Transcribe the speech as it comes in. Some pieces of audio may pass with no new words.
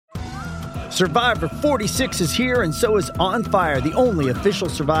Survivor 46 is here, and so is On Fire, the only official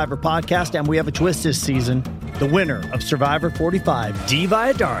Survivor podcast, and we have a twist this season. The winner of Survivor 45, Dee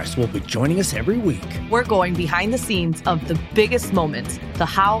Valladares, will be joining us every week. We're going behind the scenes of the biggest moments, the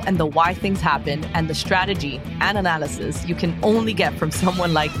how and the why things happen, and the strategy and analysis you can only get from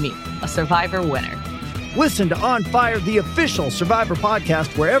someone like me, a Survivor winner. Listen to On Fire, the official Survivor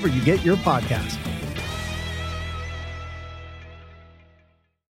podcast, wherever you get your podcast.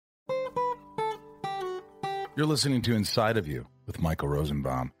 You're listening to Inside of You with Michael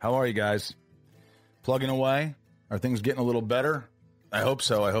Rosenbaum. How are you guys? Plugging away? Are things getting a little better? I hope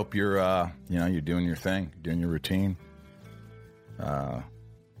so. I hope you're, you're doing your thing, doing your routine. I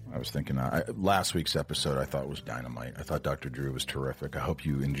was thinking last week's episode I thought was dynamite. I thought Dr. Drew was terrific. I hope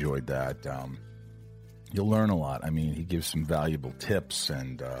you enjoyed that. You'll learn a lot. I mean, he gives some valuable tips,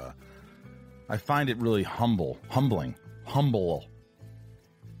 and I find it really humble. I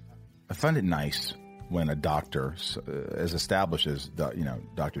find it nice when a doctor, as established as,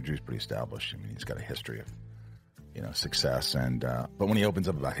 Dr. Drew's pretty established. I mean, he's got a history of, success. And but when he opens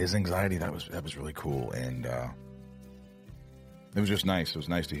up about his anxiety, that was really cool. And it was just nice. It was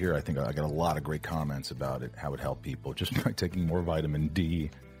nice to hear. I think I got a lot of great comments about it, how it helped people just by taking more vitamin D.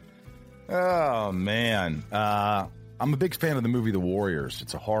 Oh, man. I'm a big fan of the movie The Warriors.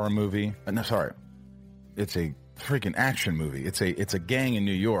 It's a horror movie. It's a freaking action movie. It's a gang in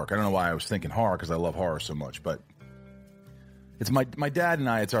New York. I don't know why I was thinking horror, because I love horror so much, but it's my dad and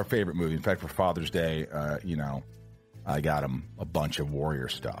I, it's our favorite movie. In fact, for Father's Day, I got him a bunch of Warrior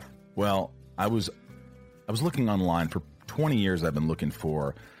stuff. Well, I was looking online. For 20 years I've been looking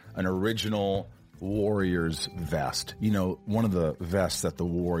for an original Warriors vest. One of the vests that the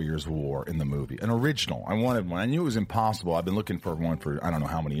Warriors wore in the movie. An original. I wanted one. I knew it was impossible. I've been looking for one for I don't know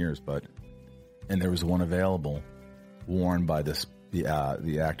how many years, and there was one available, worn by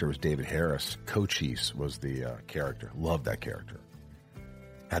the actor was David Harris. Cochise was the character. Loved that character.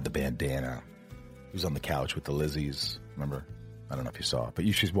 Had the bandana. He was on the couch with the Lizzies. Remember? I don't know if you saw it, but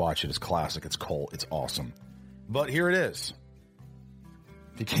you should watch it. It's classic. It's cold. It's awesome. But here it is.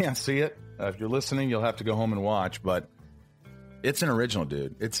 If you can't see it, if you're listening, you'll have to go home and watch. But it's an original,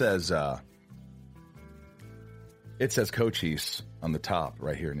 dude. It says Cochise on the top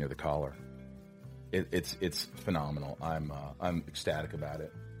right here near the collar. It's phenomenal. I'm ecstatic about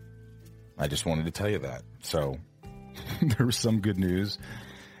it. I just wanted to tell you that. So there was some good news.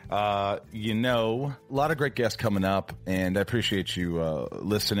 A lot of great guests coming up, and I appreciate you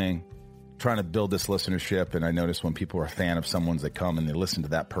listening, trying to build this listenership. And I notice when people are a fan of someone's, they come and they listen to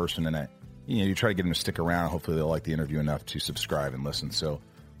that person, and you try to get them to stick around. Hopefully they'll like the interview enough to subscribe and listen. So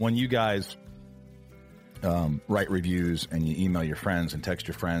when you guys write reviews and you email your friends and text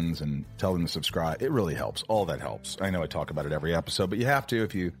your friends and tell them to subscribe, it really helps. All that helps. I know I talk about it every episode, but you have to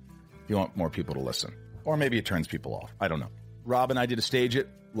if you want more people to listen. Or maybe it turns people off. I don't know. Rob and I did a Stage It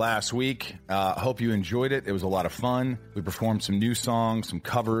last week. Hope you enjoyed it. It was a lot of fun. We performed some new songs, some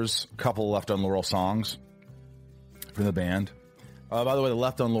covers, a couple Left on Laurel songs from the band. By the way, the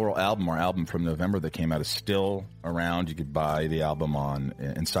Left on Laurel album, our album from November that came out, is still around. You could buy the album on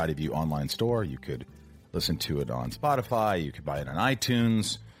Inside of You online store. You could listen to it on Spotify. You could buy it on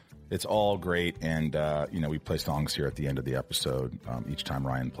iTunes. It's all great. And, we play songs here at the end of the episode each time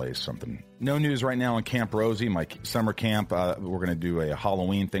Ryan plays something. No news right now on Camp Rosie, my summer camp. We're going to do a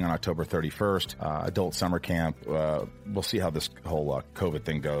Halloween thing on October 31st, adult summer camp. We'll see how this whole COVID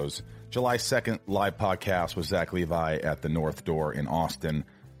thing goes. July 2nd, live podcast with Zach Levi at the North Door in Austin.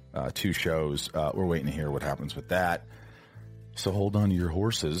 2 shows. We're waiting to hear what happens with that. So hold on to your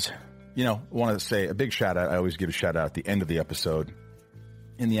horses. I want to say a big shout out. I always give a shout out at the end of the episode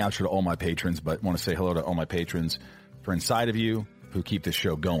in the outro to all my patrons, but want to say hello to all my patrons for Inside of You who keep this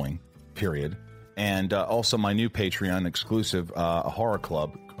show going, period. And also my new Patreon exclusive, a horror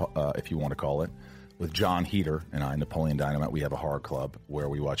club, if you want to call it, with John Heater and I, Napoleon Dynamite. We have a horror club where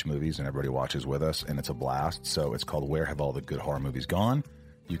we watch movies and everybody watches with us, and it's a blast. So it's called Where Have All the Good Horror Movies Gone?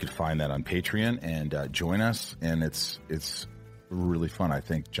 You can find that on Patreon and join us, and it's really fun. I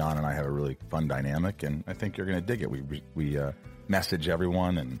think John and I have a really fun dynamic, and I think you're going to dig it. We message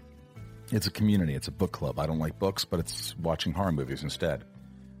everyone, and it's a community. It's a book club. I don't like books, but it's watching horror movies instead.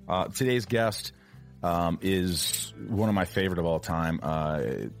 Today's guest is one of my favorite of all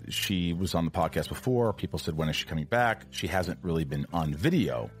time. She was on the podcast before. People said, when is she coming back? She hasn't really been on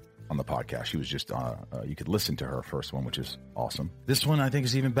video on the podcast. She was just, you could listen to her first one, which is awesome. This one I think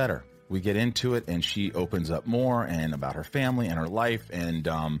is even better. We get into it, and she opens up more and about her family and her life. And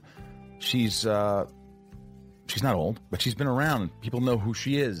she's not old, but she's been around. People know who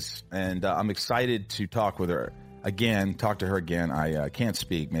she is, and I'm excited to talk with her. again, talk to her again. I can't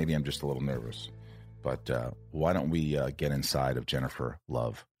speak. Maybe I'm just a little nervous. But why don't we get inside of Jennifer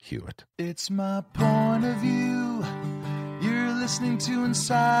Love Hewitt? It's my point of view. You're listening to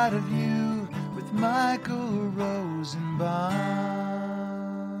Inside of You with Michael Rosenbaum.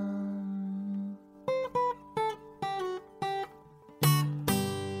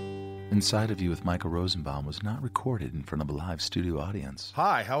 Inside of You with Michael Rosenbaum was not recorded in front of a live studio audience.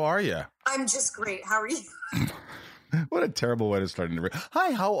 Hi, how are you? I'm just great. How are you? What a terrible way to start an interview.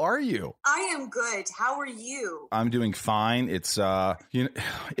 Hi, how are you? I am good. How are you? I'm doing fine. It's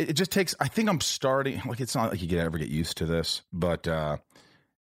it just takes. I think I'm starting. Like, it's not like you can ever get used to this, but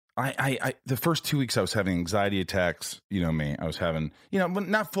I the first 2 weeks I was having anxiety attacks. You know me. I was having,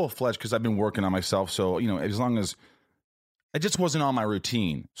 not full fledged because I've been working on myself. So as long as I just wasn't on my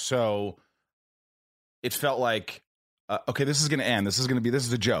routine, so it felt like. Okay, this is going to end. This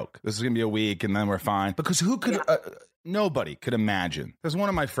is a joke. This is going to be a week and then we're fine. Because who could, nobody could imagine. There's one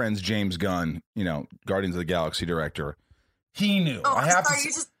of my friends, James Gunn, Guardians of the Galaxy director. He knew. Oh, I'm sorry.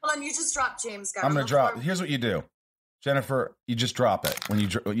 You just dropped James Gunn. I'm going to drop. Here's what you do. Jennifer, you just drop it. When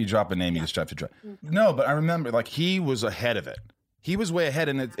you drop a name, you just have to drop. No, but I remember, he was ahead of it. He was way ahead,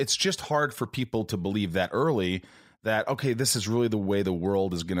 and it's just hard for people to believe that early that, okay, this is really the way the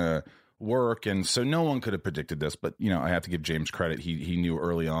world is going to work. And so no one could have predicted this, but I have to give James credit. He knew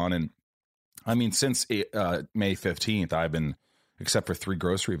early on. And I mean, since May 15th, I've been, except for 3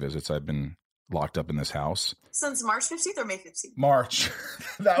 grocery visits, I've been locked up in this house. Since March 15th or May 15th? March.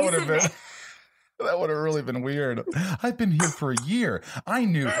 That would have really been weird. I've been here for a year.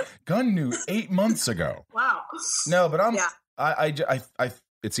 Gunn knew 8 months ago. Wow. No, but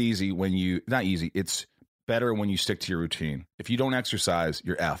it's easy when not easy. It's better when you stick to your routine. If you don't exercise,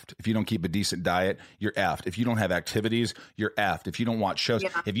 you're effed. If you don't keep a decent diet, you're effed. If you don't have activities, you're effed. If you don't watch shows,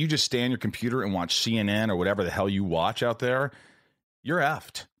 if you just stay on your computer and watch CNN or whatever the hell you watch out there, you're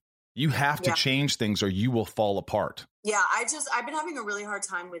effed. You have to change things or you will fall apart. Yeah, I've been having a really hard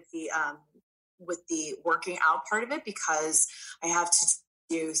time with the working out part of it because I have to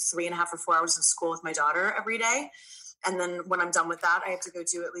do 3.5 or 4 hours of school with my daughter every day. And then when I'm done with that, I have to go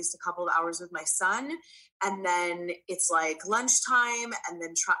do at least a couple of hours with my son. And then it's like lunchtime. And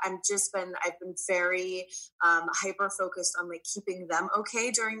then I've been very hyper focused on keeping them okay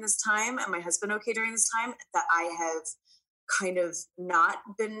during this time and my husband okay during this time, that I have kind of not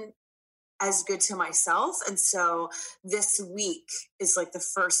been as good to myself. And so this week is the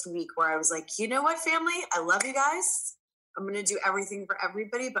first week where I was like, you know what, family, I love you guys. I'm going to do everything for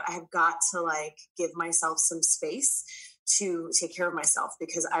everybody, but I have got to give myself some space to take care of myself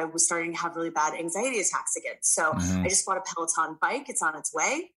because I was starting to have really bad anxiety attacks again. So I just bought a Peloton bike. It's on its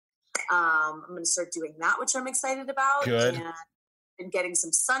way. I'm going to start doing that, which I'm excited about. Good. And getting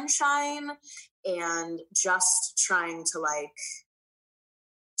some sunshine and just trying to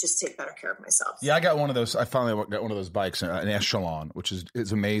just take better care of myself. Yeah, I got one of those. I finally got one of those bikes, an Echelon, which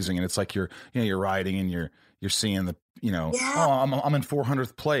is amazing. And it's like you're riding and you're seeing the, I'm in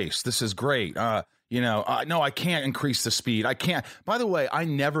 400th place. This is great. No, I can't increase the speed. I can't. By the way, I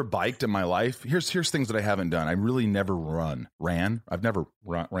never biked in my life. Here's things that I haven't done. I really never ran. I've never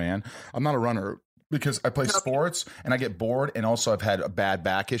ran. I'm not a runner because I play sports and I get bored. And also I've had a bad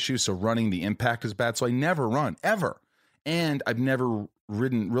back issue. So running, the impact is bad. So I never run ever. And I've never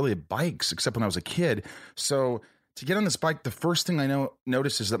ridden really bikes except when I was a kid. So to get on this bike, the first thing I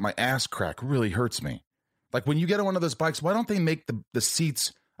notice is that my ass crack really hurts me. When you get on one of those bikes, why don't they make the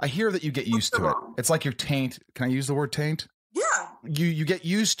seats? I hear that you get used to it. It's like your taint. Can I use the word taint? Yeah. You get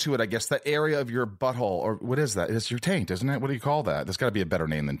used to it, I guess, that area of your butthole. Or what is that? It's your taint, isn't it? What do you call that? There's got to be a better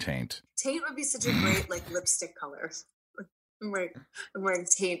name than taint. Taint would be such a great lipstick color. I'm wearing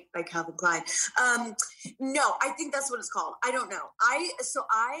taint by Calvin Klein. No, I think that's what it's called. I don't know. I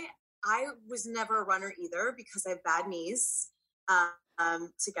was never a runner either because I have bad knees.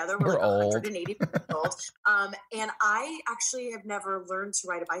 Together we're 180 years old. And I actually have never learned to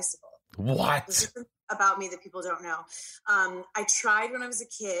ride a bicycle. What? This is about me that people don't know. I tried when I was a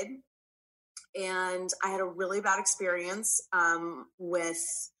kid and I had a really bad experience with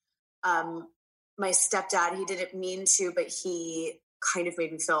my stepdad. He didn't mean to, but he kind of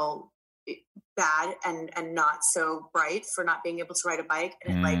made me feel bad and not so bright for not being able to ride a bike.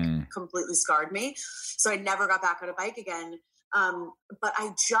 And it completely scarred me. So I never got back on a bike again. But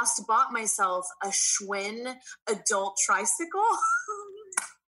I just bought myself a Schwinn adult tricycle.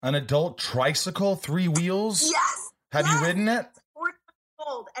 An adult tricycle, 3 wheels? Yes. Have you ridden it? 4 years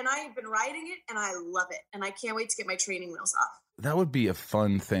old, and I have been riding it, and I love it. And I can't wait to get my training wheels off. that would be a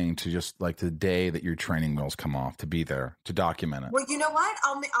fun thing to just like the day that your training wheels come off to be there to document it. Well, you know what?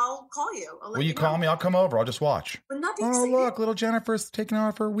 I'll call you. Will you call me? I'll come over. I'll just watch. Wouldn't that be exciting? Look, little Jennifer's taking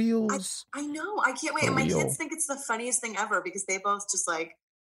off her wheels. I know. I can't wait. And my kids think it's the funniest thing ever because they both just like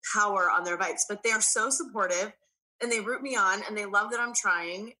power on their bikes, but they are so supportive and they root me on and they love that I'm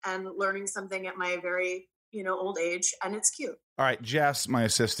trying and learning something at my very, old age. And it's cute. All right. Jess, my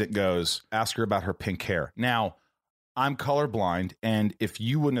assistant, goes, ask her about her pink hair. Now, I'm colorblind, and if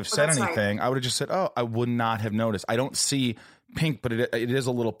you wouldn't have said anything, right, I would have just said, oh, I would not have noticed. I don't see pink, but it is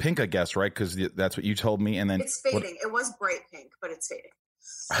a little pink, I guess, right? Because that's what you told me. And then it's fading. It was bright pink, but it's fading.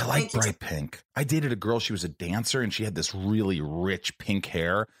 I like bright pink. I dated a girl. She was a dancer, and she had this really rich pink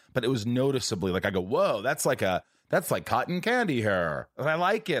hair, but it was noticeably like, I go, whoa, that's like cotton candy hair. I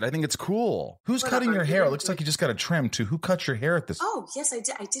like it. I think it's cool. Who's cutting your hair? It looks like you just got a trim too. Who cut your hair at this? Oh, yes, I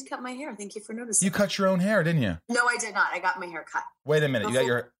did. I did cut my hair. Thank you for noticing. You cut your own hair, didn't you? No, I did not. I got my hair cut. Wait a minute. You got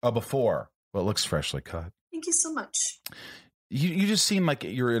your before. Well, it looks freshly cut. Thank you so much. You just seem like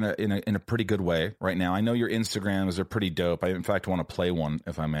you're in a pretty good way right now. I know your Instagrams are pretty dope. I in fact want to play one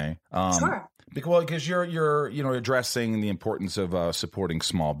if I may. Sure. Because you're addressing the importance of supporting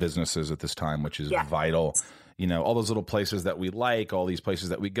small businesses at this time, which is vital. All those little places that we like, all these places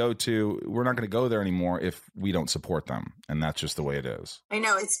that we go to, we're not going to go there anymore if we don't support them. And that's just the way it is. I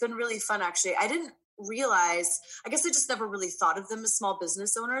know. It's been really fun, actually. I didn't realize, I guess I just never really thought of them as small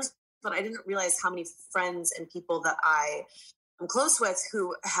business owners, but I didn't realize how many friends and people that I am close with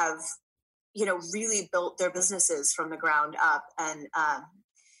who have, really built their businesses from the ground up. And,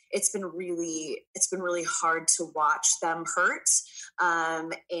 it's been really hard to watch them hurt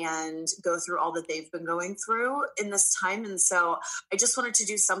and go through all that they've been going through in this time. And so I just wanted to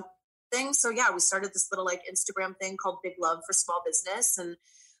do something. So yeah, we started this little like Instagram thing called Big Love for Small Business. And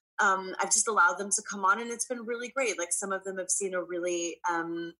I've just allowed them to come on and it's been really great. Like some of them have seen a really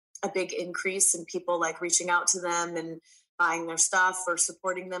a big increase in people like reaching out to them and buying their stuff or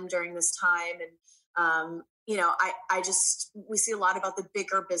supporting them during this time. And we see a lot about the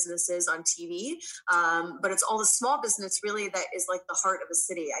bigger businesses on TV, but it's all the small business really that is like the heart of a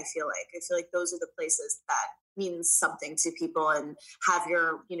city. I feel like those are the places that means something to people and have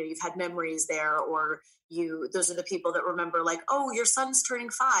you've had memories there, or those are the people that remember like, oh, your son's turning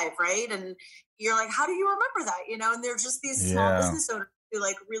 5, right? And you're like, how do you remember that? And they're just these small business owners who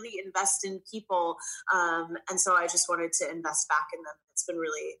like really invest in people. And so I just wanted to invest back in them. It's been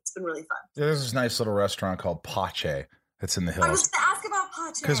really fun. There's this nice little restaurant called Pache that's in the hills. I was going to ask about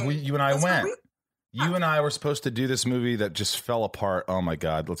Pache. Because you and I went. You and I were supposed to do this movie that just fell apart. Oh my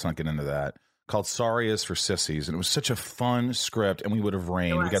God, let's not get into that. Called Sorry Is for Sissies. And it was such a fun script and we would have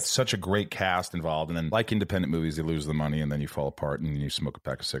reigned. We got such a great cast involved. And then like independent movies, they lose the money and then you fall apart and you smoke a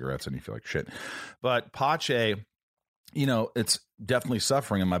pack of cigarettes and you feel like shit. But Pache, it's definitely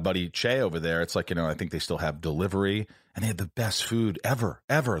suffering. And my buddy Che over there, it's like, I think they still have delivery and they had the best food ever,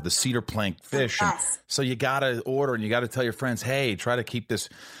 the cedar plank fish. And so you got to order and you got to tell your friends, hey, try to keep this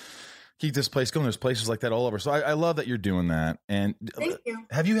place going. There's places like that all over. So I love that you're doing that. And thank you.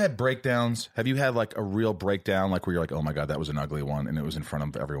 Have you had breakdowns? Have you had like a real breakdown, like where you're like, oh my God, that was an ugly one. And it was in front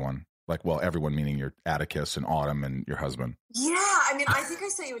of everyone. Like, well, everyone meaning your Atticus and Autumn and your husband. Yeah. I mean, I think I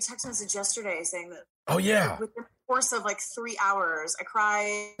sent you a text message yesterday saying that. Oh yeah. Within the course of like 3 hours, I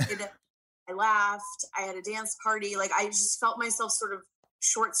cried, I laughed, I had a dance party. Like I just felt myself sort of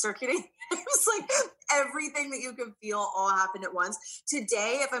short circuiting. It was like everything that you could feel all happened at once.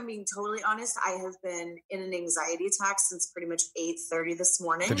 Today, if I'm being totally honest, I have been in an anxiety attack since pretty much 8:30 this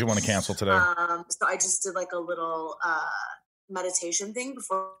morning. Did you want to cancel today? So I just did like a little meditation thing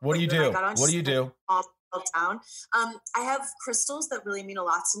before. What do you do? What do you do? Town. I have crystals that really mean a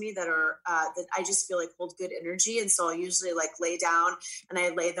lot to me that are that I just feel like hold good energy, and so I'll usually like lay down and I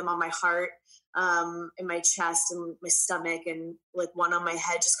lay them on my heart, in my chest and my stomach, and like one on my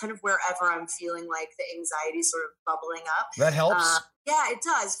head, just kind of wherever I'm feeling like the anxiety sort of bubbling up. That helps. Yeah, it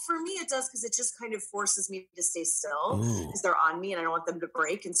does. For me, it does because it just kind of forces me to stay still because they're on me and I don't want them to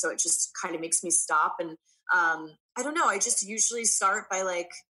break, and so it just kind of makes me stop. And I don't know. I just usually start by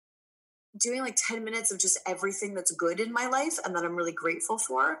like doing like 10 minutes of just everything that's good in my life and that I'm really grateful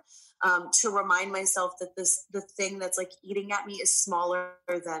for, to remind myself that the thing that's like eating at me is smaller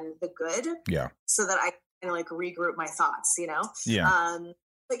than the good. Yeah. So that I can like regroup my thoughts, Yeah.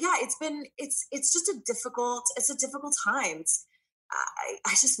 But yeah, it's just a difficult time.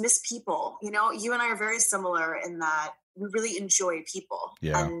 I just miss people, you and I are very similar in that we really enjoy people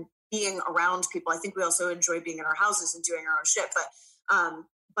and being around people. I think we also enjoy being in our houses and doing our own shit,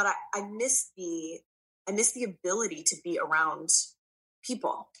 but I miss the ability to be around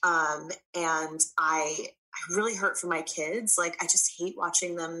people. And I I really hurt for my kids. Like, I just hate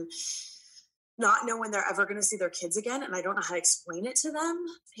watching them not know when they're ever going to see their kids again. And I don't know how to explain it to them.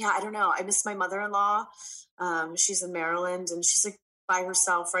 Yeah, I don't know. I miss my mother-in-law. She's in Maryland, and she's like by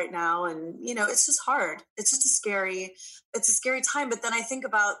herself right now. And, you know, it's just hard. It's just it's a scary time. But then I think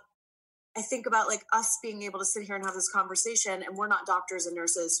about like us being able to sit here and have this conversation, and we're not doctors and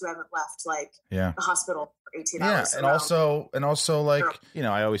nurses who haven't left like the hospital for 18 hours. And also like, you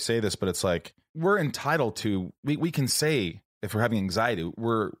know, I always say this, but it's like, we're entitled to, we can say if we're having anxiety,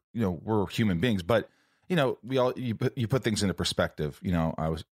 we're human beings, but you know, you put things into perspective. You know, I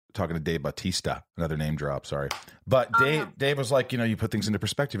was talking to Dave Bautista, another name drop. Sorry. But Dave was like, you know, you put things into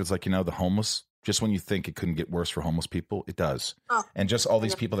perspective. It's like, you know, the homeless, just when you think it couldn't get worse for homeless people, it does. Oh, and just all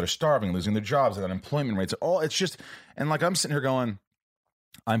these people that are starving, losing their jobs, and unemployment rates, it's just, and like, I'm sitting here going,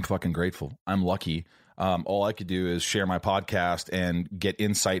 I'm fucking grateful. I'm lucky. All I could do is share my podcast and get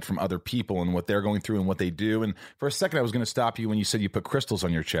insight from other people and what they're going through and what they do. And for a second, I was going to stop you when you said you put crystals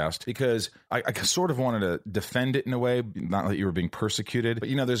on your chest, because I sort of wanted to defend it in a way, not that you were being persecuted, but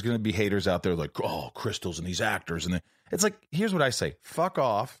you know, there's going to be haters out there like, oh, crystals and these actors. And it's like, here's what I say, fuck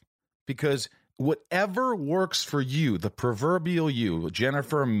off, because whatever works for you, the proverbial you,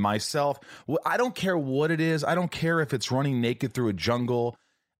 Jennifer, myself, I don't care what it is. I don't care if it's running naked through a jungle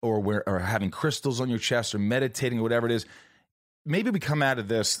or having crystals on your chest or meditating or whatever it is. Maybe we come out of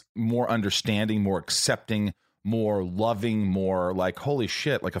this more understanding, more accepting, more loving, more like, holy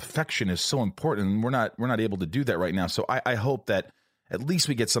shit, like affection is so important. And we're not able to do that right now. So I hope that at least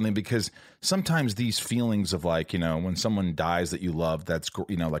we get something, because sometimes these feelings of like, you know, when someone dies that you love, that's,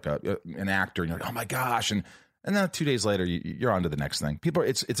 you know, like an actor, and you're like, oh my gosh. And then 2 days later, you're on to the next thing. People,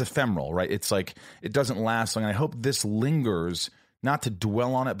 it's ephemeral, right? It's like, it doesn't last long. And I hope this lingers, not to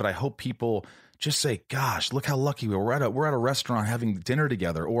dwell on it, but I hope people just say, gosh, look how lucky we are. We're at a restaurant having dinner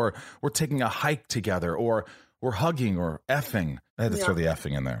together, or we're taking a hike together, or we're hugging or effing. I had to throw the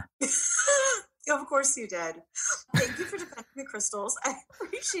effing in there. Of course you did. Thank you for defending the crystals. I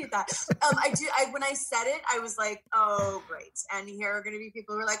appreciate that. When I said it, I was like, oh, great. And here are going to be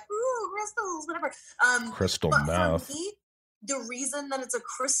people who are like, ooh, crystals, whatever. Crystal meth. For me, the reason that it's a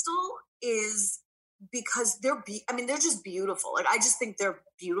crystal is because they're just beautiful. Like, I just think they're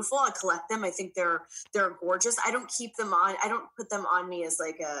beautiful. I collect them. I think they're gorgeous. I don't keep them on. I don't put them on me as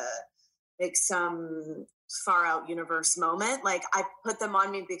like some far out universe moment. Like, I put them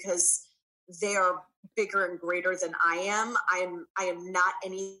on me because they are bigger and greater than I am. I am not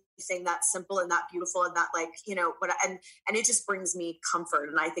anything that simple and that beautiful and that, like, you know, and it just brings me comfort.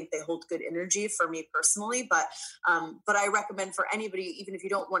 And I think they hold good energy for me personally. But I recommend for anybody, even if you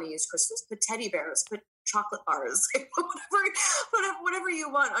don't want to use crystals, put teddy bears, put chocolate bars, whatever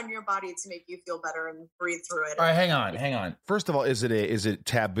you want on your body to make you feel better and breathe through it. All right, hang on. First of all, is it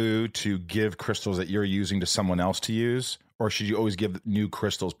taboo to give crystals that you're using to someone else to use? Or should you always give new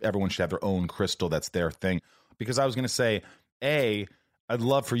crystals? Everyone should have their own crystal. That's their thing. Because I was going to say, I'd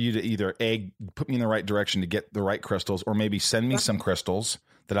love for you to either put me in the right direction to get the right crystals, or maybe send me some crystals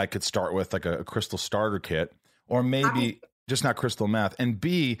that I could start with, like a crystal starter kit, or maybe just not crystal meth. And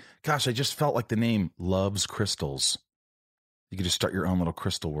B, gosh, I just felt like the name Loves Crystals. You could just start your own little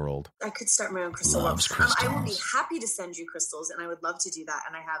crystal world. I could start my own crystal world. I would be happy to send you crystals, and I would love to do that.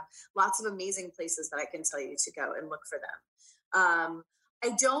 And I have lots of amazing places that I can tell you to go and look for them.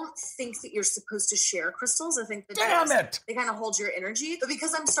 I don't think that you're supposed to share crystals. I think that they kind of hold your energy. But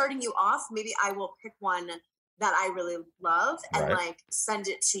because I'm starting you off, maybe I will pick one that I really love and like send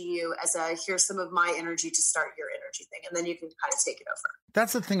it to you as here's some of my energy to start your energy thing. And then you can kind of take it over.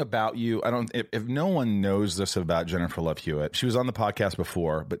 That's the thing about you. If no one knows this about Jennifer Love Hewitt, she was on the podcast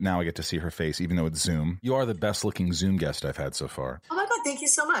before, but now I get to see her face, even though it's Zoom. You are the best looking Zoom guest I've had so far. Oh my God. Thank you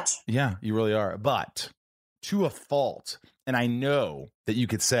so much. Yeah, you really are. But to a fault, and I know that you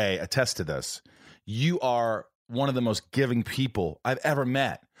could attest to this, you are one of the most giving people I've ever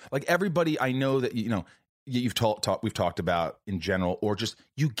met. Like, everybody I know that, you know, we've talked about in general, or just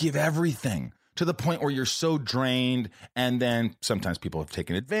you give everything to the point where you're so drained. And then sometimes people have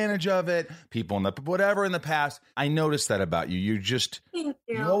taken advantage of it. People in the past. I noticed that about you. You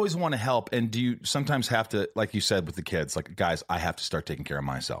always want to help. And do you sometimes have to, like you said with the kids, like, guys, I have to start taking care of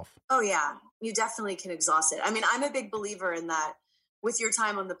myself? Oh yeah, you definitely can exhaust it. I mean, I'm a big believer in that. With your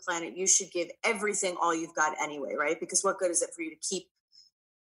time on the planet, you should give everything all you've got anyway, right? Because what good is it for you to keep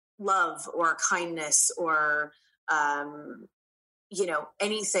love or kindness or, you know,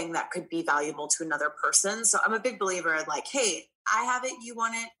 anything that could be valuable to another person? So I'm a big believer in like, hey, I have it. You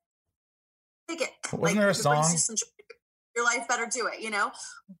want it? Take it. Wasn't there a song? Your life better do it, you know?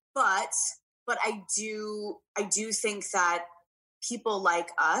 But I do think that people like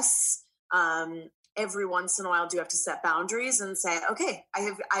us, every once in a while do have to set boundaries and say, okay,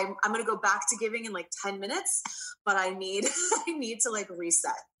 I'm going to go back to giving in like 10 minutes, but I need to like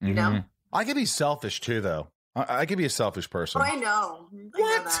reset, you know? I could be selfish too, though. I could be a selfish person. Oh, I know. What?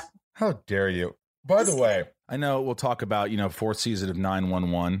 I know that. How dare you? By the way, I know we'll talk about, fourth season of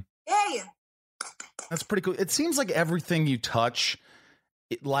 911. Yay! That's pretty cool. It seems like everything you touch,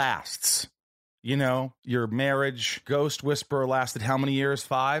 it lasts. Your marriage, Ghost Whisperer lasted how many years?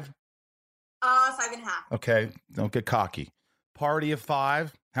 5? 5.5. Okay, don't get cocky. Party of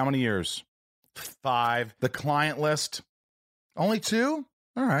 5, how many years? 5. The Client List, only 2?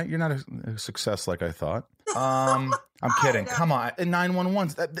 All right, you're not a success like I thought. I'm kidding. Come on. And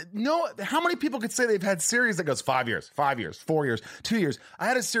 911. No, how many people could say they've had series that goes 5 years, 4 years, 2 years? I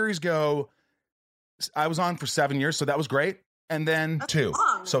had a series I was on for 7 years, so that was great. And then That's 2.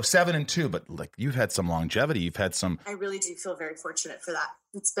 long. So 7 and 2, but like you've had some longevity. You've had some. I really do feel very fortunate for that.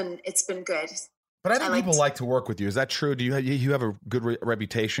 It's been good. But I think people like to work with you. Is that true? Do you have a good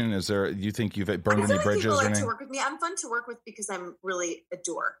reputation? Do you think you've burned any bridges? People like to work with me. I'm fun to work with because I'm really a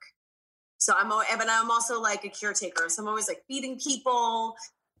dork. So I'm also like a caretaker. So I'm always like feeding people,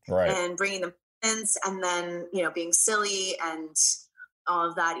 right, and bringing them things, and then being silly and all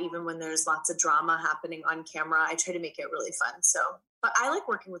of that. Even when there's lots of drama happening on camera, I try to make it really fun. So, but I like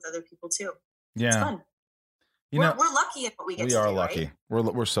working with other people too. Yeah, it's fun. We're lucky in what we get to do. We are lucky. Right?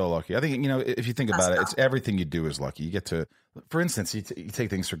 We're so lucky. I think, if you think about it, it's everything you do is lucky. You get to, for instance, you take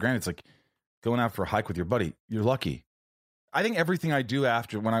things for granted. It's like going out for a hike with your buddy. You're lucky. I think everything I do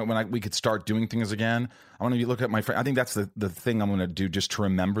after we could start doing things again, I'm going to look at my friend. I think that's the thing I'm going to do just to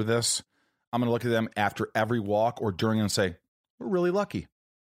remember this. I'm going to look at them after every walk or during and say, we're really lucky.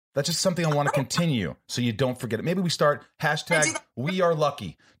 That's just something I want to continue so you don't forget it. Maybe we start hashtag we are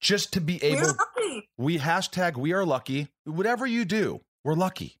lucky just to be able. We hashtag we are lucky. Whatever you do, we're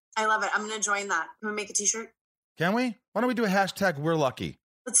lucky. I love it. I'm going to join that. I'm going to make a t-shirt. Can we? Why don't we do a hashtag we're lucky?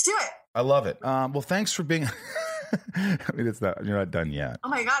 Let's do it. I love it. Well, thanks for being. I mean, you're not done yet. Oh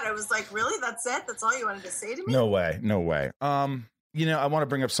my God. I was like, really? That's it? That's all you wanted to say to me? No way. I want to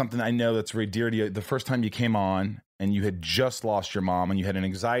bring up something I know that's very dear to you. The first time you came on and you had just lost your mom and you had an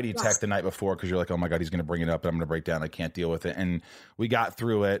anxiety attack the night before because you're like, oh my God, he's going to bring it up and I'm going to break down. I can't deal with it. And we got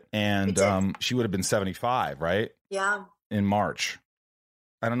through it. And she would have been 75, right? Yeah. In March.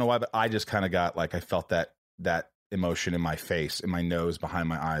 I don't know why, but I just kind of got like, I felt that emotion in my face, in my nose, behind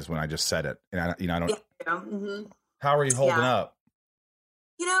my eyes when I just said it. And I don't. Yeah. Mm-hmm. How are you holding up?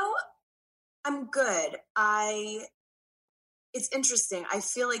 I'm good. It's interesting. I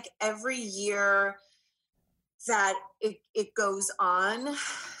feel like every year that it goes on,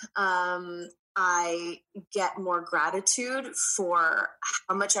 I get more gratitude for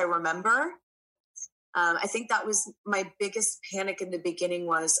how much I remember. I think that was my biggest panic in the beginning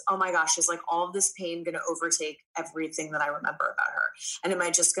was, oh my gosh, is like all of this pain going to overtake everything that I remember about her? And am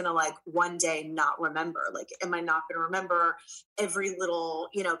I just going to like one day not remember? Like, am I not going to remember every little,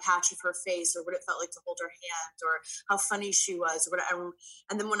 patch of her face or what it felt like to hold her hand or how funny she was or whatever?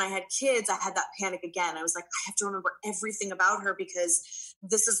 And then when I had kids, I had that panic again. I was like, I have to remember everything about her because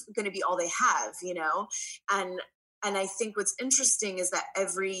this is going to be all they have, And I think what's interesting is that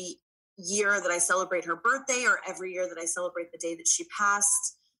every year that I celebrate her birthday or every year that I celebrate the day that she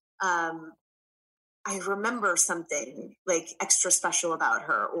passed, I remember something like extra special about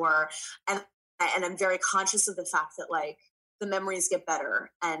her and I'm very conscious of the fact that like the memories get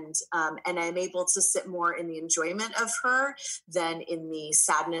better and I'm able to sit more in the enjoyment of her than in the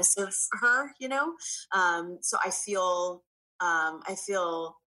sadness of her, so I feel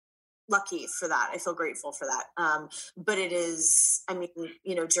lucky for that. I feel grateful for that. But it is,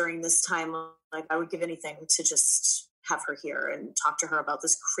 during this time, like I would give anything to just have her here and talk to her about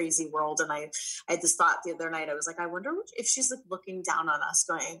this crazy world. And I had this thought the other night. I was like, I wonder if she's like looking down on us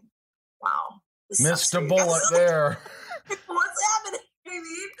going, wow, missed a bullet there. What's happening? I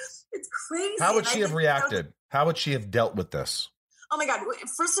mean, it's crazy. How would she have reacted? How would she have dealt with this? Oh my God.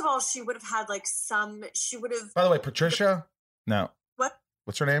 First of all, she would have had like by the way, Patricia? No. What?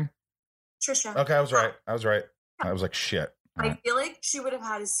 What's her name? Trisha. Okay, I was right. I was like, shit. I feel like she would have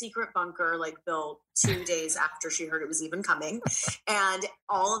had a secret bunker like built 2 days after she heard it was even coming. And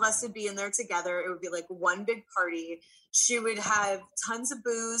all of us would be in there together. It would be like one big party. She would have tons of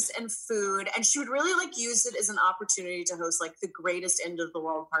booze and food. And she would really like use it as an opportunity to host like the greatest end of the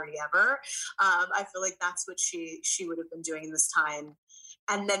world party ever. I feel like that's what she would have been doing this time.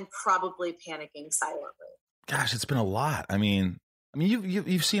 And then probably panicking silently. Gosh, it's been a lot. I mean,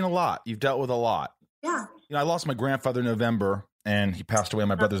 you've seen a lot. You've dealt with a lot. Yeah. I lost my grandfather in November, and he passed away on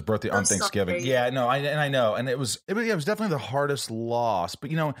my brother's birthday on Thanksgiving. Sorry. Yeah, no, I know, and it was definitely the hardest loss.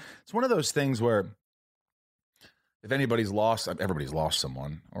 But it's one of those things where if anybody's lost, everybody's lost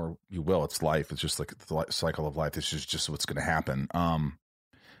someone, or you will. It's life. It's just like the cycle of life. This is just what's going to happen.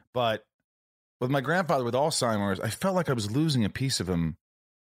 But with my grandfather with Alzheimer's, I felt like I was losing a piece of him.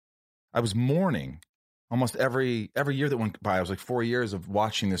 I was mourning almost every year that went by. I was like 4 years of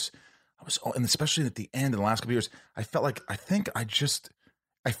watching this. And especially at the end in the last couple of years, I felt like, I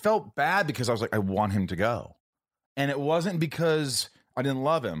felt bad because I was like, I want him to go. And it wasn't because I didn't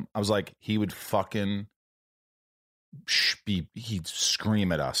love him. I was like, he would fucking he'd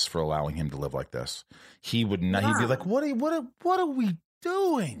scream at us for allowing him to live like this. He would not, he'd be like, what are we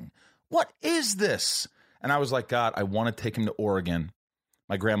doing? What is this? And I was like, God, I want to take him to Oregon.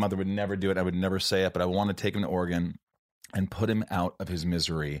 My grandmother would never do it. I would never say it, but I want to take him to Oregon and put him out of his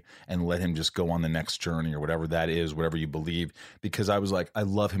misery and let him just go on the next journey or whatever that is, whatever you believe. Because I was like, I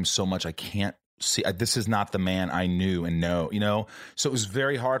love him so much. I can't see, this is not the man I knew and know, So it was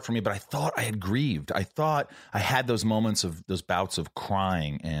very hard for me, but I thought I had grieved. I thought I had those moments of those bouts of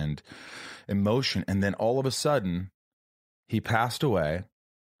crying and emotion. And then all of a sudden he passed away.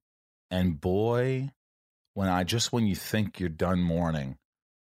 And boy, when you think you're done mourning,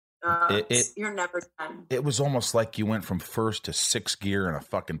 you're never done. It was almost like you went from first to sixth gear in a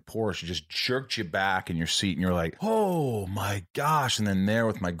fucking Porsche. It just jerked you back in your seat, and you're like, "Oh my gosh!" And then there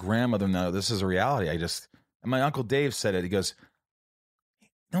with my grandmother, no, this is a reality. And my Uncle Dave said it. He goes, "You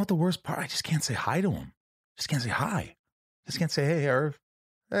know what the worst part? I just can't say hi to him. Just can't say hi. Just can't say, hey, Irv,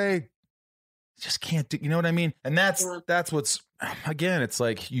 hey." Just can't do, you know what I mean? And that's what's, again, it's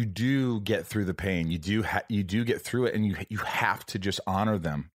like you do get through the pain. You do get through it, and you have to just honor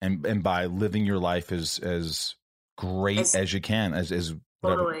them. And by living your life as great as you can, as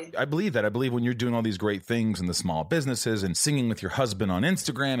whatever. Totally. I believe that. I believe when you're doing all these great things in the small businesses and singing with your husband on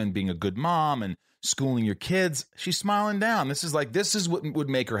Instagram and being a good mom and schooling your kids, she's smiling down. This is what would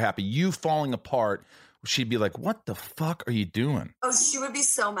make her happy. You falling apart, she'd be like, what the fuck are you doing? Oh, she would be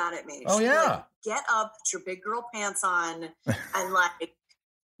so mad at me. She'd be like, get up, put your big girl pants on, and like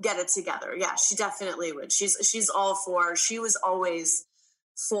get it together. Yeah, she definitely would. She's all for. She was always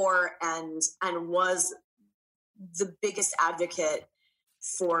for and was the biggest advocate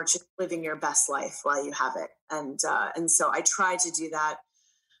for just living your best life while you have it. And so I try to do that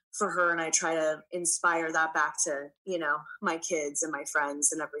for her, and I try to inspire that back to my kids and my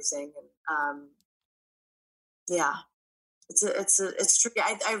friends and everything. And yeah. It's tricky.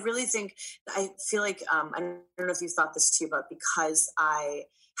 I really think, I feel like, I don't know if you thought this too, but because I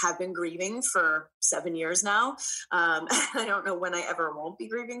have been grieving for 7 years now, I don't know when I ever won't be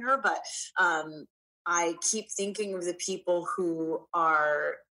grieving her, but I keep thinking of the people who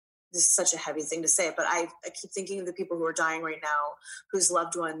are, this is such a heavy thing to say, but I keep thinking of the people who are dying right now, whose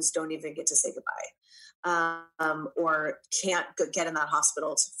loved ones don't even get to say goodbye, or can't get in that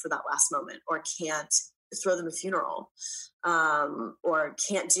hospital for that last moment, or can't throw them a funeral, or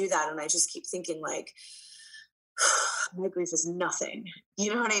can't do that. And I just keep thinking like, my grief is nothing.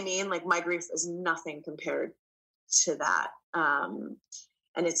 You know what I mean? Like my grief is nothing compared to that. And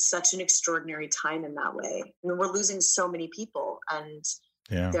it's such an extraordinary time in that way. I mean, we're losing so many people, and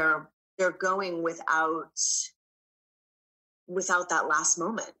they're going without that last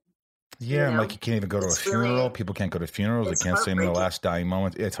moment. Yeah, like you can't even go to a funeral. Really, people can't go to funerals. They can't say in the last dying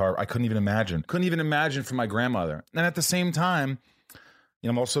moment. It's hard. I couldn't even imagine. For my grandmother. And at the same time,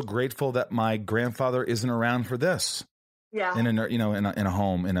 I'm also grateful that my grandfather isn't around for this. Yeah. In a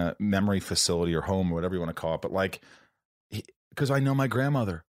home, in a memory facility or home or whatever you want to call it. But because I know my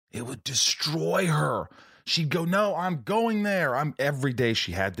grandmother, it would destroy her. She'd go, no, I'm going there. Every day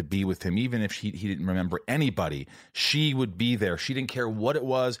she had to be with him. Even if he didn't remember anybody, she would be there. She didn't care what it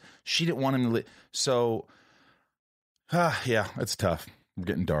was. She didn't want him to live. So, yeah, it's tough. We're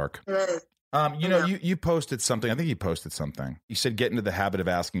getting dark. You posted something. I think you posted something. You said, get into the habit of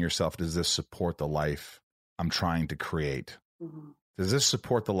asking yourself, does this support the life I'm trying to create? Mm-hmm. Does this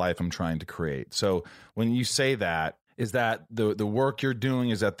support the life I'm trying to create? So when you say that, is that the work you're doing?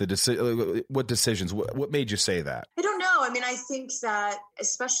 Is that what decisions? What made you say that? I don't know. I mean, I think that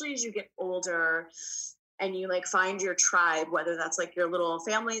especially as you get older and you find your tribe, whether that's your little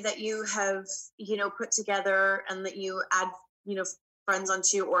family that you have, put together and that you add, friends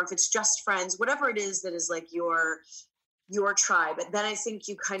onto, or if it's just friends, whatever it is that is your tribe. And then I think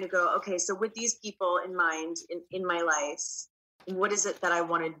you kind of go, okay, so with these people in mind in my life, what is it that I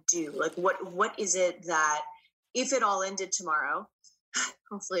want to do? What is it that, if it all ended tomorrow,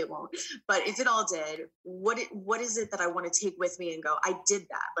 hopefully it won't, but if it all did, what is it that I want to take with me and go, I did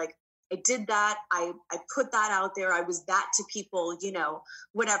that. I did that. I put that out there. I was that to people,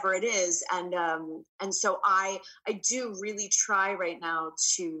 whatever it is. And so I do really try right now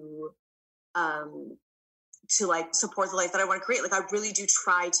to to like support the life that I want to create. Like I really do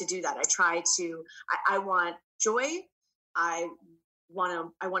try to do that. I want joy. I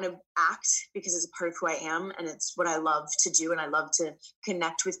want to act because it's a part of who I am and it's what I love to do. And I love to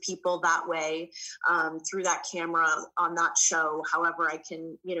connect with people that way, through that camera on that show, however I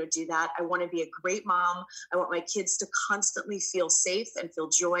can, do that. I want to be a great mom. I want my kids to constantly feel safe and feel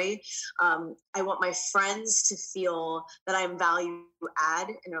joy. I want my friends to feel that I'm value add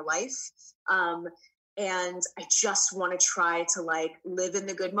in their life. And I just want to try to like live in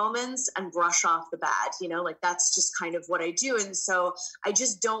the good moments and brush off the bad, like that's just kind of what I do. And so I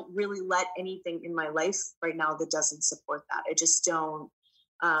just don't really let anything in my life right now that doesn't support that. I just don't,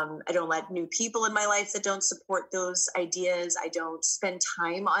 I don't let new people in my life that don't support those ideas. I don't spend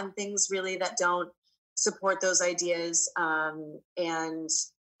time on things really that don't support those ideas. And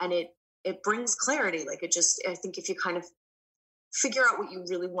it brings clarity. Like I think if you kind of figure out what you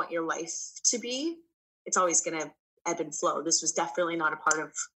really want your life to be, it's always going to ebb and flow. This was definitely not a part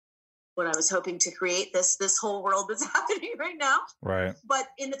of what I was hoping to create, this whole world that's happening right now. Right. But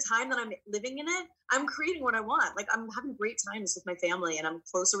in the time that I'm living in it, I'm creating what I want. Like I'm having great times with my family and I'm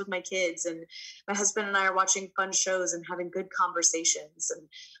closer with my kids, and my husband and I are watching fun shows and having good conversations.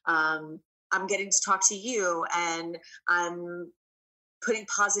 And I'm getting to talk to you, and I'm putting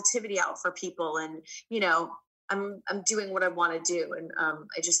positivity out for people. And, I'm doing what I want to do. And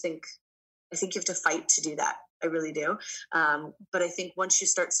I think you have to fight to do that. I really do. But I think once you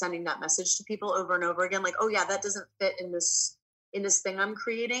start sending that message to people over and over again, like, oh yeah, that doesn't fit in this thing I'm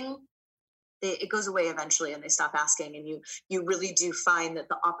creating, it goes away eventually and they stop asking. And you really do find that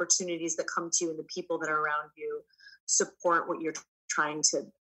the opportunities that come to you and the people that are around you support what you're trying to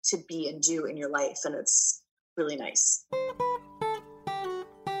be and do in your life. And it's really nice.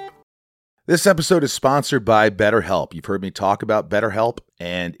 This episode is sponsored by BetterHelp. You've heard me talk about BetterHelp,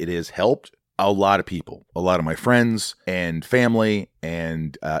 and it has helped a lot of people, a lot of my friends and family,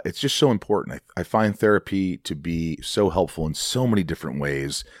 and it's just so important. I find therapy to be so helpful in so many different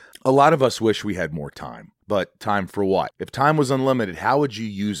ways. A lot of us wish we had more time, but time for what? If time was unlimited, how would you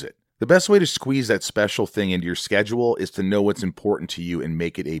use it? The best way to squeeze that special thing into your schedule is to know what's important to you and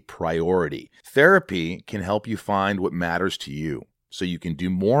make it a priority. Therapy can help you find what matters to you so you can do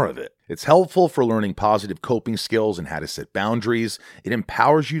more of it. It's helpful for learning positive coping skills and how to set boundaries. It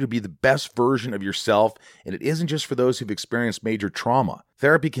empowers you to be the best version of yourself, and it isn't just for those who've experienced major trauma.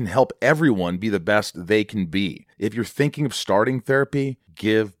 Therapy can help everyone be the best they can be. If you're thinking of starting therapy,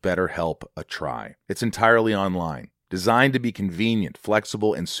 give BetterHelp a try. It's entirely online, designed to be convenient,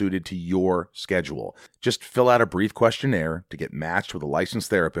 flexible, and suited to your schedule. Just fill out a brief questionnaire to get matched with a licensed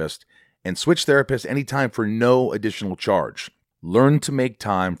therapist and switch therapists anytime for no additional charge. Learn to make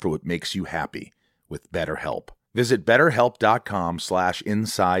time for what makes you happy with BetterHelp. Visit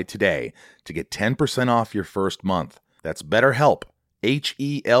BetterHelp.com/inside today to get 10% off your first month. That's BetterHelp,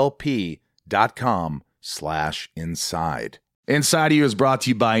 HELP.com/inside. Inside of You is brought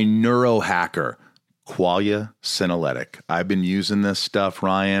to you by Neurohacker, Qualia Senolytic. I've been using this stuff,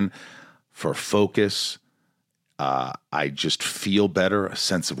 Ryan, for focus. I just feel better, a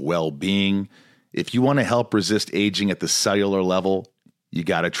sense of well-being. If you want to help resist aging at the cellular level, you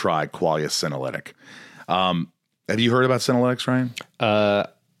got to try Qualia Senolytic. Have you heard about senolytics, Ryan? I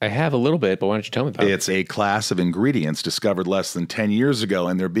have a little bit, but why don't you tell me about it? It's a class of ingredients discovered less than 10 years ago,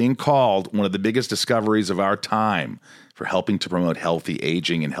 and they're being called one of the biggest discoveries of our time for helping to promote healthy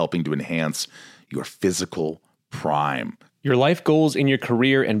aging and helping to enhance your physical prime. Your life goals in your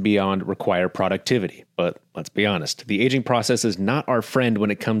career and beyond require productivity. But let's be honest, the aging process is not our friend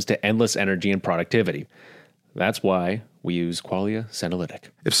when it comes to endless energy and productivity. That's why we use Qualia Senolytic.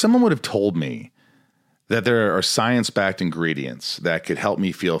 If someone would have told me that there are science-backed ingredients that could help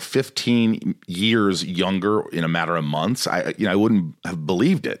me feel 15 years younger in a matter of months, I wouldn't have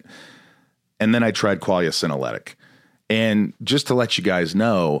believed it. And then I tried Qualia Senolytic. And just to let you guys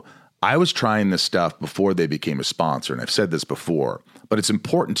know, I was trying this stuff before they became a sponsor, and I've said this before, but it's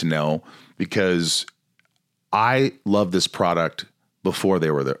important to know because I loved this product before they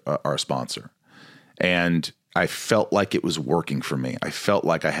were our sponsor. And I felt like it was working for me. I felt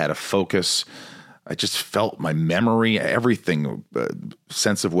like I had a focus. I just felt my memory, everything,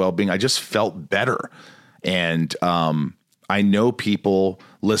 sense of well-being. I just felt better. And I know people,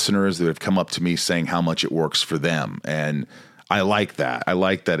 listeners that have come up to me saying how much it works for them. And I like that. I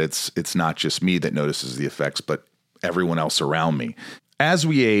like that it's not just me that notices the effects, but everyone else around me. As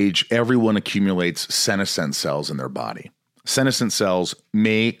we age, everyone accumulates senescent cells in their body. Senescent cells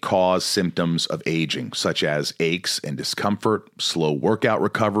may cause symptoms of aging, such as aches and discomfort, slow workout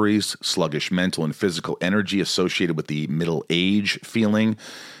recoveries, sluggish mental and physical energy associated with the middle age feeling,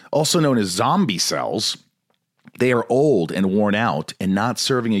 also known as zombie cells. They are old and worn out and not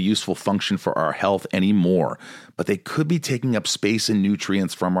serving a useful function for our health anymore, but they could be taking up space and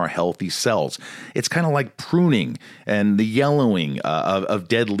nutrients from our healthy cells. It's kind of like pruning and the yellowing of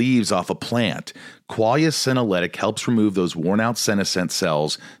dead leaves off a plant. Qualia Senolytic helps remove those worn out senescent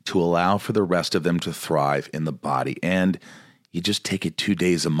cells to allow for the rest of them to thrive in the body. And you just take it 2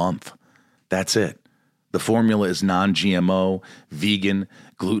 days a month. That's it. The formula is non-GMO, vegan,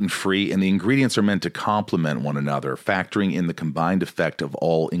 gluten-free, and the ingredients are meant to complement one another, factoring in the combined effect of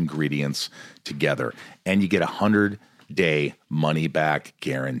all ingredients together. And you get a 100-day money-back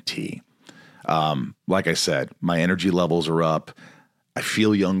guarantee. Like I said, my energy levels are up. I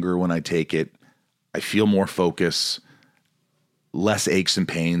feel younger when I take it. I feel more focus, less aches and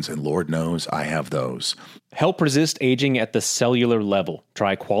pains, and Lord knows I have those. Help resist aging at the cellular level.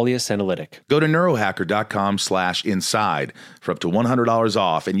 Try Qualia Senolytic. Go to neurohacker.com/inside for up to $100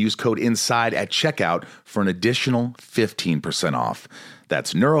 off and use code INSIDE at checkout for an additional 15% off.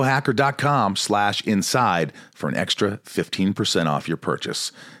 That's neurohacker.com/inside for an extra 15% off your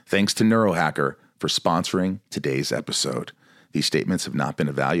purchase. Thanks to Neurohacker for sponsoring today's episode. These statements have not been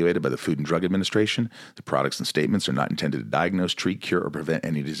evaluated by the Food and Drug Administration. The products and statements are not intended to diagnose, treat, cure, or prevent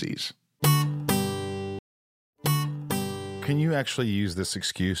any disease. Can you actually use this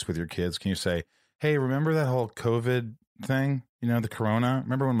excuse with your kids? Can you say, hey, remember that whole COVID thing? You know, the corona?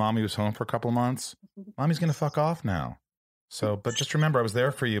 Remember when mommy was home for a couple of months? Mommy's going to fuck off now. So, but just remember, I was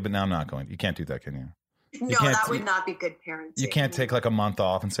there for you, but now I'm not going. You can't do that, can you? No, that would not be good parenting. You can't take like a month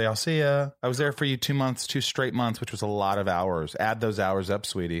off and say, I'll see ya. I was there for you 2 months, 2 straight months, which was a lot of hours. Add those hours up,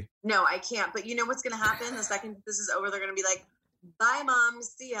 sweetie. No, I can't. But you know what's going to happen? The second this is over, they're going to be like, bye, Mom.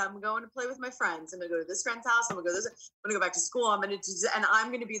 See ya. I'm going to play with my friends. I'm going to go to this friend's house. I'm going to go to this. I'm going to go back to school. I'm going to, and I'm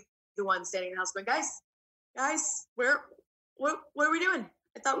going to be the one standing in the house going, guys, what are we doing?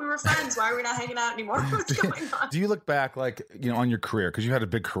 I thought we were friends. Why are we not hanging out anymore? What's going on? Do you look back, like, you know, on your career? Because you had a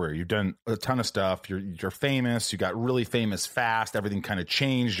big career. You've done a ton of stuff. You're famous. You got really famous fast. Everything kind of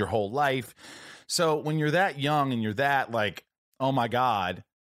changed your whole life. So when you're that young and you're that like, oh my God,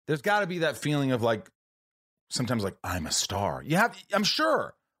 there's got to be that feeling of like, sometimes like, I'm a star. I'm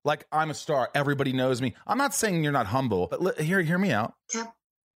sure. Like, I'm a star. Everybody knows me. I'm not saying you're not humble, but hear me out. Yeah.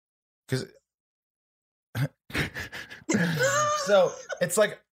 Because so it's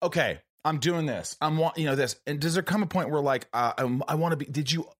like, okay, I'm doing this. This. And does there come a point where like, I want to be, did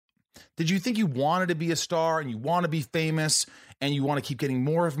you think you wanted to be a star and you want to be famous and you want to keep getting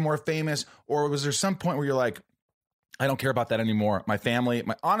more and more famous? Or was there some point where you're like, I don't care about that anymore. My family,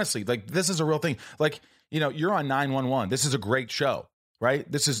 honestly, like this is a real thing. Like, you know, you're on 911. This is a great show, right?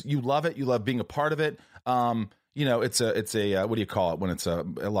 You love it. You love being a part of it. You know, it's a what do you call it when it's a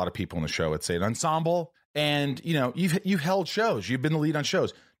lot of people in the show? It's an ensemble. And, you know, you've held shows. You've been the lead on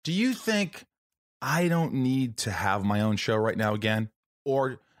shows. Do you think I don't need to have my own show right now again?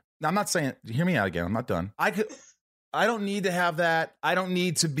 Or I'm not saying, hear me out again. I'm not done. I don't need to have that. I don't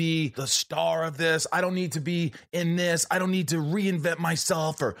need to be the star of this. I don't need to be in this. I don't need to reinvent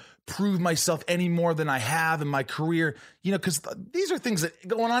myself or prove myself any more than I have in my career. You know, because these are things that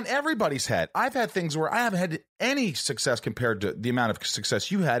go on everybody's head. I've had things where I haven't had any success compared to the amount of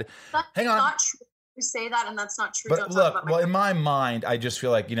success you had. Hang on. Not true. You say that, and that's not true. But don't look, talk about well, in my mind, I just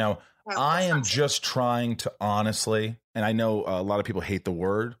feel like, you know, I am just trying to honestly, and I know a lot of people hate the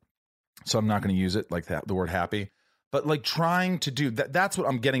word, so I'm not going to use it like that, the word happy. But like trying to do that, that's what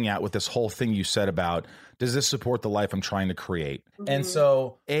I'm getting at with this whole thing you said about, does this support the life I'm trying to create? Mm-hmm. And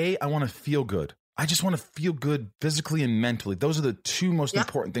so, I want to feel good. I just want to feel good physically and mentally. Those are the two most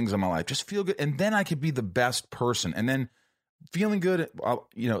important things in my life. Just feel good. And then I could be the best person. And then feeling good,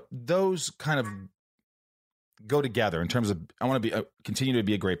 you know, those kind of go together in terms of, I want to continue to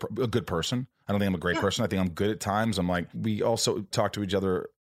be a good person. I don't think I'm a great person. I think I'm good at times. I'm like, we also talked to each other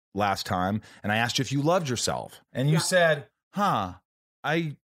last time and I asked you if you loved yourself and you said, I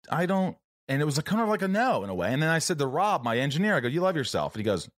don't. And it was kind of like a no in a way. And then I said to Rob, my engineer, I go, you love yourself? And he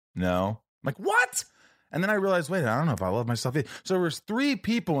goes, no. I'm like, what? And then I realized, wait, I don't know if I love myself. So there was 3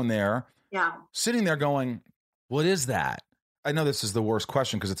 people in there sitting there going, what is that? I know this is the worst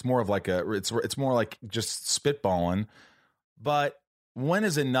question because it's more of like it's more like just spitballing, but when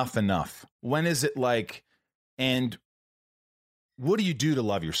is enough? When is it like, and what do you do to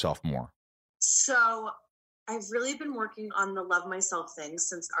love yourself more? So I've really been working on the love myself thing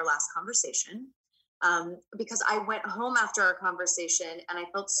since our last conversation, because I went home after our conversation and I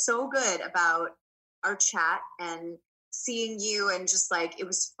felt so good about our chat and seeing you and just like, it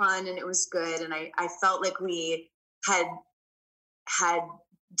was fun and it was good. And I felt like we had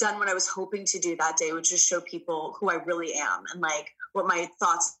done what I was hoping to do that day, which is show people who I really am and like what my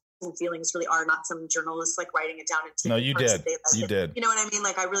thoughts and feelings really are, not some journalist like writing it down. No, you did. You did. You know what I mean?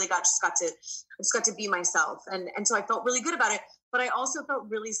 Like I really just got to be myself. And so I felt really good about it, but I also felt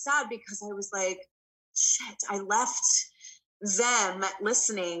really sad because I was like, shit, I left them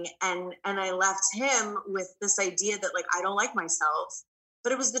listening and I left him with this idea that like, I don't like myself,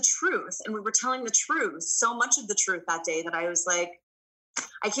 but it was the truth. And we were telling the truth, so much of the truth that day that I was like,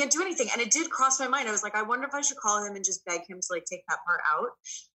 I can't do anything. And it did cross my mind. I was like, I wonder if I should call him and just beg him to like take that part out,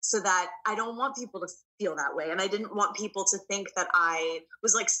 so that I don't want people to feel that way. And I didn't want people to think that I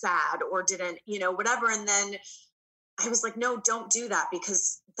was like sad or didn't, whatever. And then I was like, no, don't do that,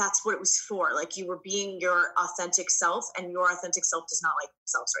 because that's what it was for. Like you were being your authentic self, and your authentic self does not like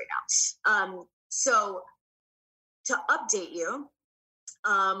themselves right now. So to update you,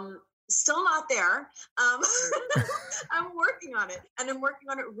 still not there. I'm working on it, and I'm working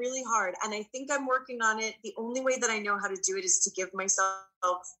on it really hard. And I think I'm working on it. The only way that I know how to do it is to give myself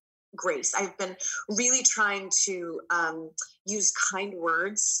grace. I've been really trying to use kind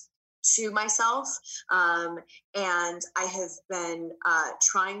words to myself. And I have been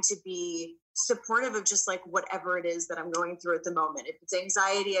trying to be supportive of just like whatever it is that I'm going through at the moment. If it's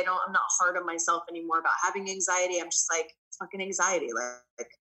anxiety, I'm not hard on myself anymore about having anxiety. I'm just like, it's fucking anxiety. Like,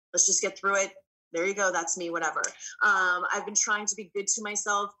 let's just get through it. There you go. That's me, whatever. I've been trying to be good to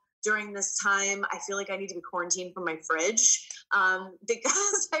myself during this time. I feel like I need to be quarantined from my fridge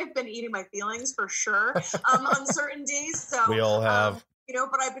because I've been eating my feelings for sure on certain days. So we all have.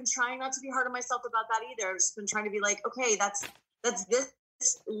 But I've been trying not to be hard on myself about that either. I've just been trying to be like, okay, that's this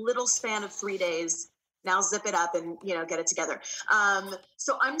little span of 3 days. Now zip it up and, get it together.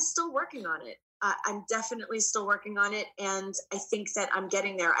 So I'm still working on it. I'm definitely still working on it. And I think that I'm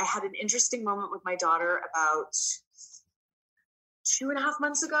getting there. I had an interesting moment with my daughter about 2.5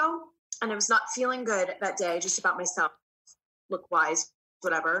 months ago, and I was not feeling good that day, just about myself, look-wise,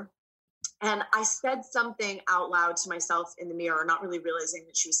 whatever. And I said something out loud to myself in the mirror, not really realizing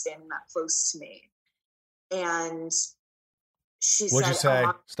that she was standing that close to me. And she said, What'd you say?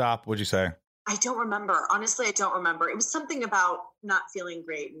 Stop. What'd you say? I don't remember. Honestly, I don't remember. It was something about not feeling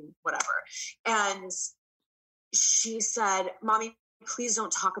great and whatever. And she said, Mommy, please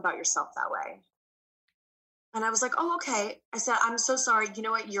don't talk about yourself that way. And I was like, oh, okay. I said, I'm so sorry. You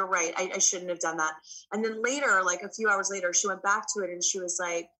know what? You're right. I shouldn't have done that. And then later, like a few hours later, she went back to it and she was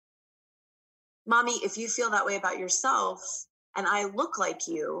like, Mommy, if you feel that way about yourself and I look like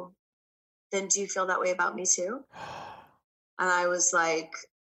you, then do you feel that way about me too? And I was like,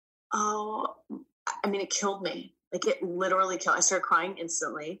 oh, I mean, it killed me. Like it literally killed. I started crying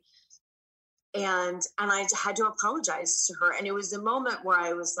instantly. And I had to apologize to her. And it was a moment where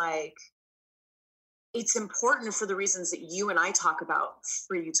I was like, it's important for the reasons that you and I talk about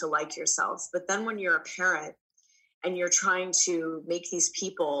for you to like yourself. But then when you're a parent and you're trying to make these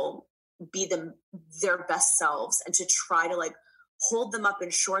people be their best selves and to try to like hold them up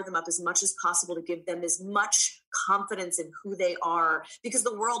and shore them up as much as possible to give them as much confidence in who they are, because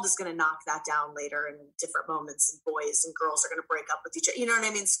the world is going to knock that down later in different moments, and boys and girls are going to break up with each other. You know what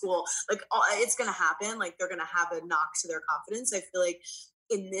I mean? School, like it's going to happen. Like they're going to have a knock to their confidence. I feel like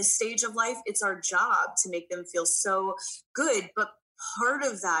in this stage of life, it's our job to make them feel so good. But part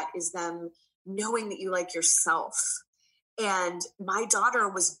of that is them knowing that you like yourself. And my daughter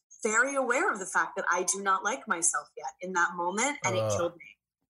was very aware of the fact that I do not like myself yet in that moment. And it killed me.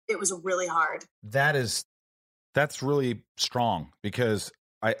 It was really hard. That's really strong, because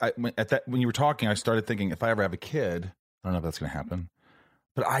when you were talking, I started thinking, if I ever have a kid, I don't know if that's going to happen,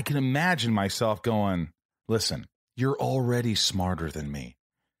 but I can imagine myself going, listen, you're already smarter than me.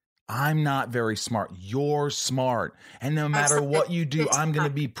 I'm not very smart. You're smart. And no matter what you do, I'm going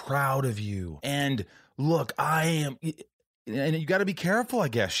to be proud of you. And look, I am... And you got to be careful, I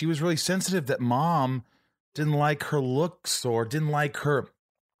guess. She was really sensitive that mom didn't like her looks or didn't like her.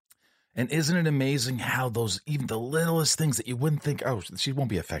 And isn't it amazing how even the littlest things that you wouldn't think, oh, she won't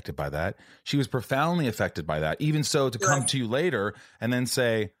be affected by that. She was profoundly affected by that. Even so, to come to you later and then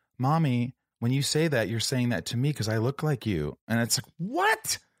say, Mommy, when you say that, you're saying that to me because I look like you. And it's like,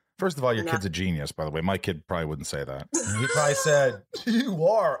 what? First of all, your kid's a genius, by the way. My kid probably wouldn't say that. He probably said, you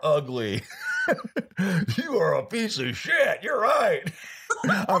are ugly. You are a piece of shit. You're right.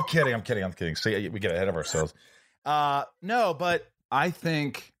 I'm kidding. See, we get ahead of ourselves. No, but I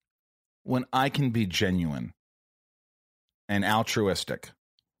think when I can be genuine and altruistic,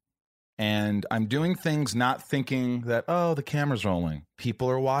 and I'm doing things not thinking that, oh, the camera's rolling, people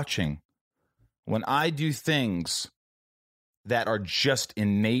are watching. When I do things that are just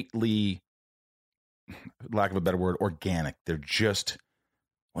innately, lack of a better word, organic, they're just...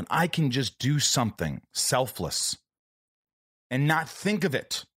 When I can just do something selfless and not think of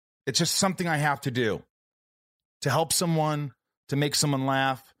it It's just something I have to do to help someone, to make someone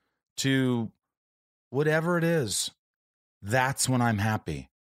laugh, to whatever it is. That's when I'm happy.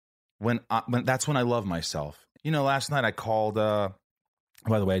 When that's when I love myself. Last night I called, by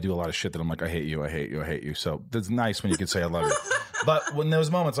the way, I do a lot of shit that I'm like, I hate you, I hate you, I hate you. So it's nice when you can say I love you. But when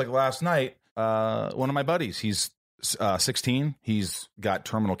those moments, like last night, one of my buddies, he's 16. He's got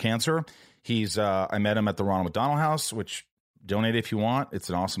terminal cancer. I met him at the Ronald McDonald House, which donate if you want. It's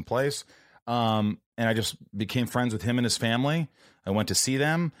an awesome place. And I just became friends with him and his family. I went to see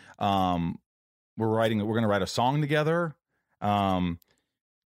them. We're going to write a song together. And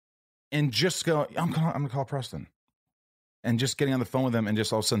just I'm going to call Preston. And just getting on the phone with him, and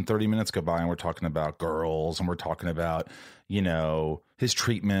just all of a sudden 30 minutes go by and we're talking about girls, and we're talking about, his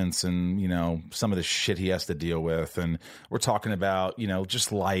treatments and, some of the shit he has to deal with. And we're talking about,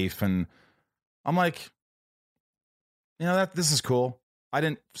 just life. And I'm like, this is cool. I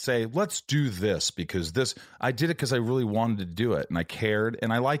didn't say, let's do this because I did it because I really wanted to do it, and I cared,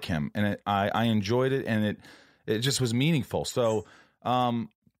 and I like him, and I enjoyed it, and it just was meaningful. So,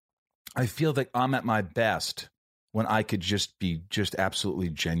 I feel that I'm at my best when I could just be absolutely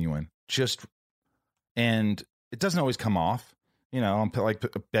genuine, and it doesn't always come off. I'm like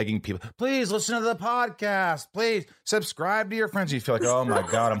begging people, please listen to the podcast, please subscribe to your friends. You feel like, oh my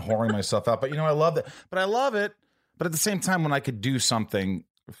God, I'm whoring myself out. But I love it. But I love it. But at the same time, when I could do something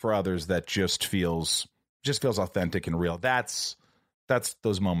for others that just feels authentic and real, that's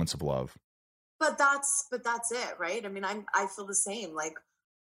those moments of love. But that's it, right? I mean, I feel the same. Like,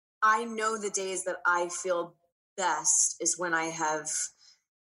 I know the days that I feel best is when I have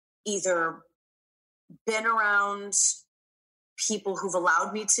either been around people who've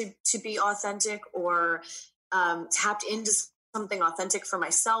allowed me to be authentic, or tapped into something authentic for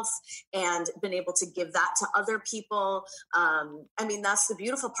myself and been able to give that to other people. I mean, that's the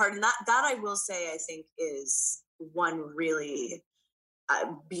beautiful part. And that I will say, I think is one really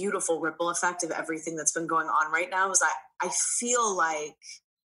beautiful ripple effect of everything that's been going on right now, is I feel like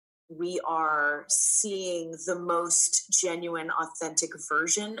we are seeing the most genuine, authentic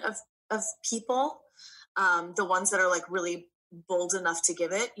version of people, the ones that are like really bold enough to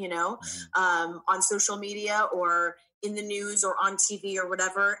give it, on social media or in the news or on TV or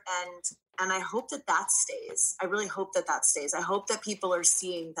whatever. And I hope that stays. I really hope that stays. I hope that people are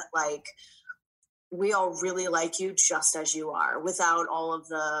seeing that, like, we all really like you just as you are, without all of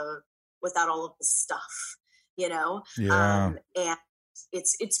the stuff, Yeah. And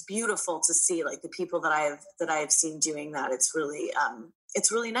it's beautiful to see, like, the people that I have seen doing that. It's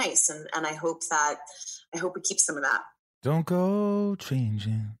really nice. And I hope we keep some of that. Don't go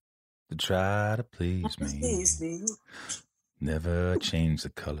changing to try to please me. Never change the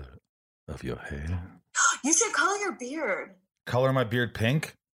color of your hair. You should color your beard. Color my beard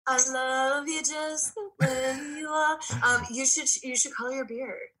pink? I love you just the way you are. You should color your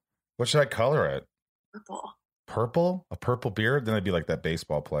beard. What should I color it? Purple. Purple? A purple beard? Then I'd be like that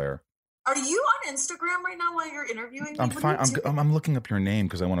baseball player. Are you on Instagram right now while you're interviewing me? I'm fine. I'm looking up your name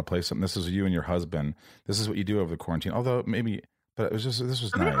because I want to play something. This is you and your husband. This is what you do over the quarantine. Although maybe, but this was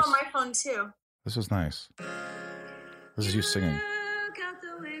nice. I'm on my phone too. This was nice. This is you singing.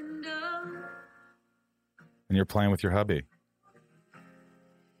 And you're playing with your hubby.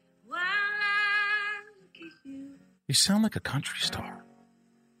 You sound like a country star.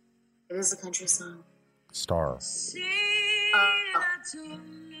 It is a country song. Star.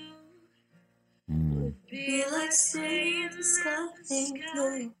 Be like saying the sky.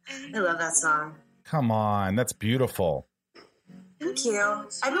 I love that song. Come on, that's beautiful. Thank you.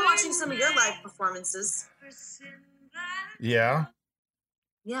 I've been watching some of your live performances. Yeah?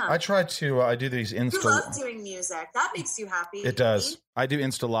 Yeah. I try to, I do these Insta. You love doing music. That makes you happy. It does. I do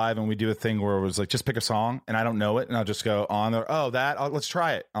Insta Live, and we do a thing where it was like, just pick a song, and I don't know it, and I'll just go on there, let's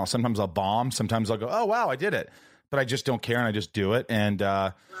try it. Sometimes I'll bomb. Sometimes I'll go, oh, wow, I did it. But I just don't care, and I just do it. And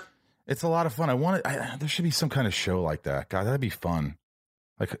it's a lot of fun. There should be some kind of show like that. God, that'd be fun.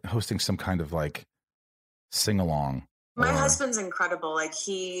 Like hosting some kind of like sing-along. My husband's incredible. Like,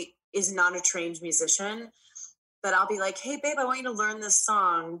 he is not a trained musician, but I'll be like, hey, babe, I want you to learn this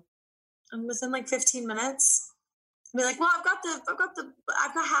song. And within like 15 minutes, I'll be like, well, I've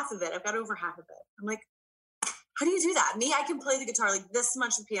got half of it. I've got over half of it. I'm like, how do you do that? Me, I can play the guitar like this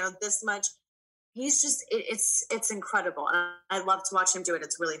much, the piano this much. He's just, it's incredible. And I love to watch him do it.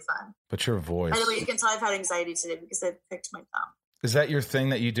 It's really fun. But your voice. By the way, you can tell I've had anxiety today because I picked my thumb. Is that your thing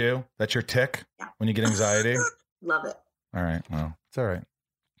that you do? That's your tick? Yeah. When you get anxiety? Love it. All right. Well, it's all right.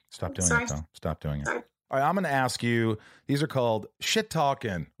 Stop doing it, though. Stop doing it. Sorry. All right, I'm going to ask you. These are called Shit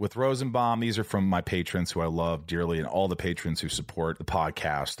Talking with Rosenbaum. These are from my patrons who I love dearly, and all the patrons who support the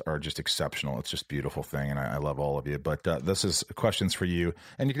podcast are just exceptional. It's just a beautiful thing, and I love all of you. But this is questions for you,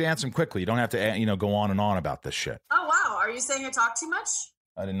 and you can answer them quickly. You don't have to, go on and on about this shit. Oh, wow. Are you saying I talk too much?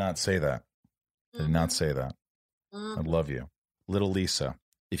 I did not say that. I did not say that. I love you. Little Lisa,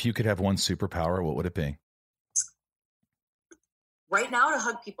 if you could have one superpower, what would it be? Right now, to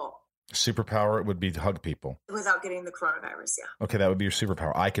hug people. Superpower would be to hug people without getting the coronavirus. Yeah. Okay, that would be your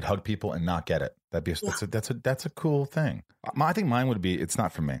superpower. I could hug people and not get it. That'd be that's a cool thing. I think mine would be. It's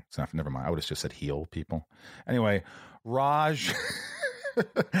not for me. It's not. Never mind. I would have just said heal people. Anyway, Raj.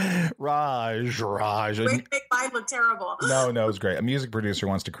 Raj. Make mine look terrible. No, it was great. A music producer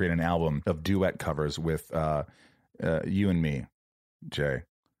wants to create an album of duet covers with you and me, Jay.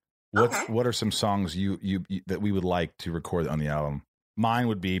 What are some songs you that we would like to record on the album? Mine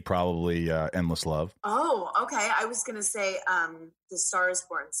would be probably Endless Love. Oh, okay. I was going to say the Star is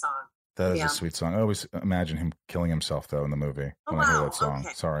Born song. That is a sweet song. I always imagine him killing himself, though, in the movie when I hear that song.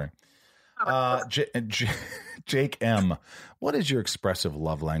 Okay. Sorry. Jake M., what is your expressive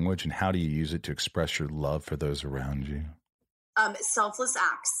love language, and how do you use it to express your love for those around you? Selfless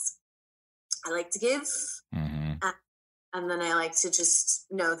acts. I like to give, and then I like to just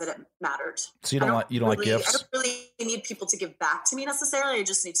know that it mattered. So you don't like gifts? I don't really need people to give back to me necessarily. I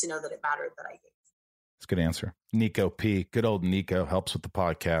just need to know that it mattered that I gave. That's a good answer. Nico P. Good old Nico. Helps with the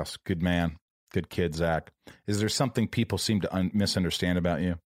podcast. Good man. Good kid, Zach. Is there something people seem to misunderstand about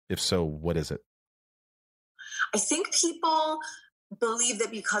you? If so, what is it? I think people believe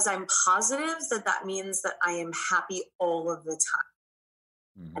that because I'm positive, that means that I am happy all of the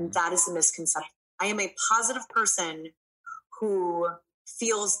time. And that is a misconception. I am a positive person who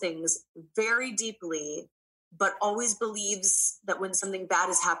feels things very deeply, but always believes that when something bad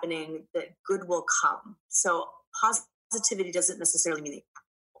is happening, that good will come. So positivity doesn't necessarily mean that you're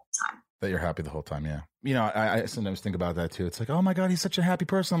happy all the time. That you're happy the whole time, yeah. I sometimes think about that too. It's like, oh my God, he's such a happy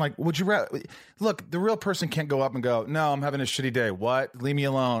person. I'm like, would you look, the real person can't go up and go, no, I'm having a shitty day. What? Leave me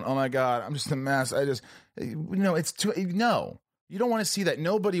alone. Oh my God, I'm just a mess. It's too, no. You don't want to see that.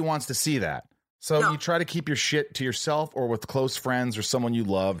 Nobody wants to see that. So you try to keep your shit to yourself or with close friends or someone you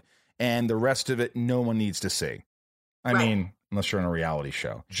love, and the rest of it, no one needs to see. I mean, unless you're on a reality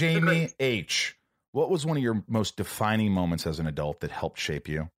show. Jamie H., what was one of your most defining moments as an adult that helped shape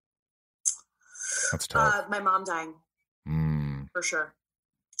you? That's tough. My mom dying, for sure.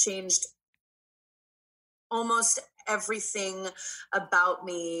 Changed almost everything about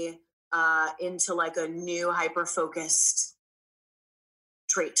me into like a new hyper-focused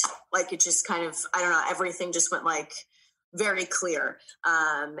trait. Like it just kind of, I don't know, everything just went like very clear.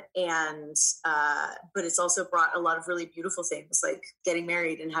 But it's also brought a lot of really beautiful things, like getting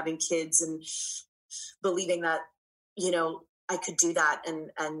married and having kids and believing that, I could do that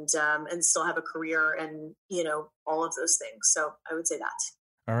and still have a career and, all of those things. So I would say that.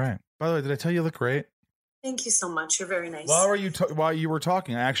 All right. By the way, did I tell you look great? Thank you so much. You're very nice. While you were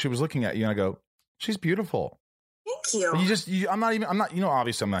talking, I actually was looking at you and I go, she's beautiful. Thank you. Obviously I'm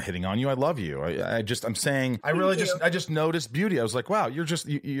not hitting on you. I love you. I'm saying, I just noticed beauty. I was like, wow,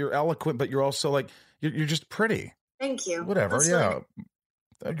 you're eloquent, but you're also like, you're just pretty. Thank you. Whatever. That's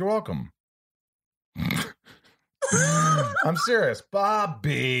You're welcome. I'm serious.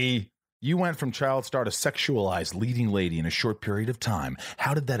 Bobby, you went from child star to sexualized leading lady in a short period of time.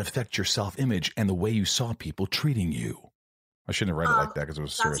 How did that affect your self-image and the way you saw people treating you? I shouldn't have read it like that because it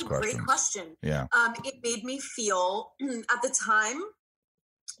was a serious question. That's a great question. Yeah. It made me feel at the time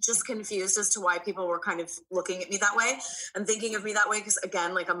just confused as to why people were kind of looking at me that way and thinking of me that way. Because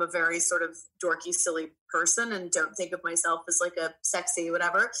again, like I'm a very sort of dorky, silly person and don't think of myself as like a sexy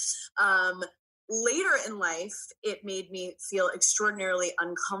whatever. Later in life, it made me feel extraordinarily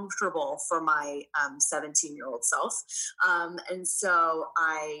uncomfortable for my 17-year-old self. And so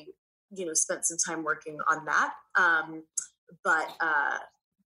I, spent some time working on that. But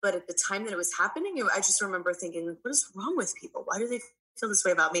at the time that it was happening, I just remember thinking, what is wrong with people? Why do they feel this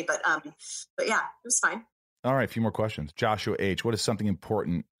way about me? But yeah, it was fine. All right. A few more questions. Joshua H., what is something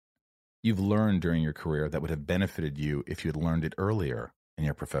important you've learned during your career that would have benefited you if you had learned it earlier in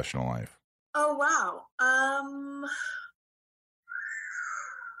your professional life? Oh, wow. I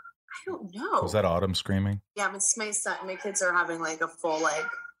don't know. Was that Autumn screaming? Yeah, it's my son. My kids are having like a full like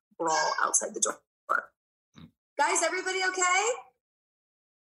brawl outside the door. Guys, everybody okay?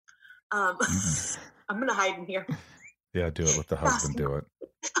 I'm gonna hide in here. Yeah, do it. Let the husband do it.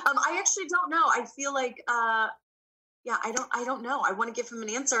 I actually don't know. I feel like, I don't know. I want to give him an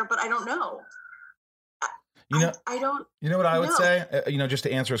answer, but I don't know. I don't. You know what I would say? Just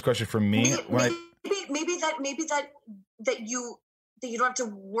to answer his question for me, maybe that you don't have to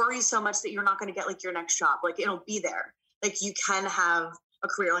worry so much that you're not going to get like your next job. Like it'll be there. Like you can have a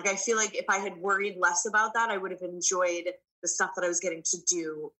career. Like I feel like if I had worried less about that, I would have enjoyed the stuff that I was getting to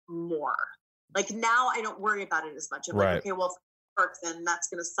do more. Like now I don't worry about it as much. I'm like, okay, well, if it works, then that's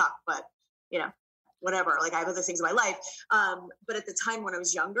going to suck. But whatever. Like I have other things in my life. But at the time when I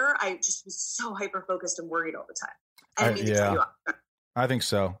was younger, I just was so hyper focused and worried all the time. I didn't mean to tell you. I think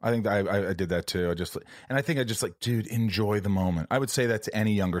so. I think I did that too. I think I just like, dude, enjoy the moment. I would say that to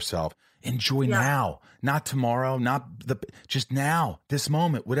any younger self. Enjoy now, not tomorrow, just now, this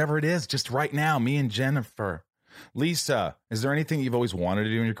moment, whatever it is, just right now. Me and Jennifer. Lisa, is there anything you've always wanted to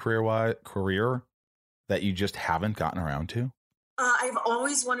do in your career that you just haven't gotten around to? I've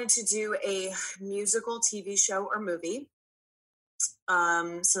always wanted to do a musical TV show or movie,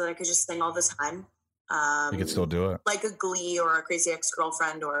 so that I could just sing all the time. You could still do it, like a Glee or a Crazy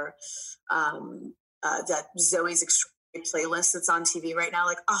Ex-Girlfriend or that Zoe's Extreme playlist that's on TV right now.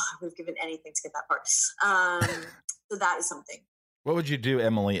 Like, I would have given anything to get that part. So that is something. What would you do,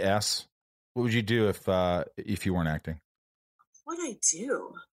 Emily S? What would you do if you weren't acting? What would I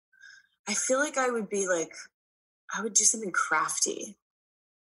do? I feel like I would be like, I would do something crafty.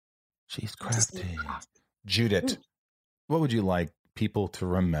 She's crafty. Judith, what would you like people to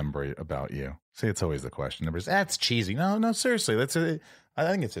remember about you? See, it's always the question. That's cheesy. No, seriously. I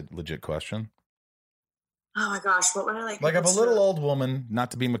think it's a legit question. Oh my gosh, what would I like? Like if a little old woman,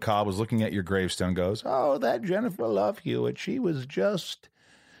 not to be macabre, was looking at your gravestone, goes, "Oh, that Jennifer Love Hewitt, she was just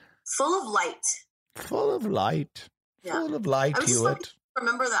full of light." Full of light. Yeah. Full of light, Hewitt.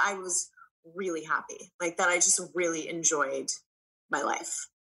 Remember that I was really happy. Like that I just really enjoyed my life.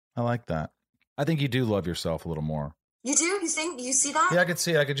 I like that. I think you do love yourself a little more. You do? You think? You see that? Yeah, I could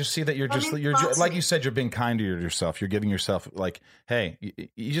see it. I could just see that you're like you said, you're being kind to yourself. You're giving yourself like, hey,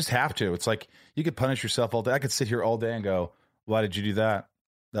 you just have to. It's like you could punish yourself all day. I could sit here all day and go, why did you do that?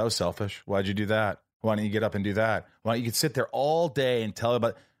 That was selfish. Why did you do that? Why don't you get up and do that? Why don't you could sit there all day and tell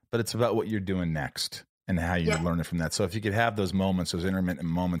about, but it's about what you're doing next and how you learn it from that. So if you could have those moments, those intermittent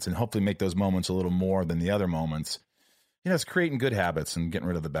moments, and hopefully make those moments a little more than the other moments, it's creating good habits and getting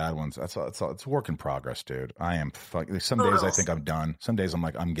rid of the bad ones. That's all. It's a work in progress, dude. I am some days I think I'm done. Some days I'm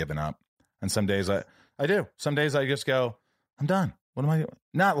like, I'm giving up. And some days I do. Some days I just go, I'm done. What am I doing?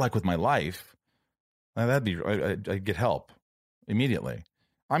 Not like with my life. That'd be, I get help immediately.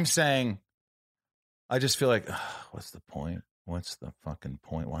 I'm saying, I just feel like, what's the point? What's the fucking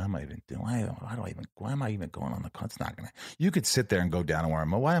point? Why am I even doing? Why am I even going on the? It's not gonna. You could sit there and go down and where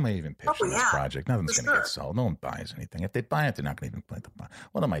I'm. Why am I even pitching this project? Nothing's gonna get sold. No one buys anything. If they buy it, they're not gonna even play the buy.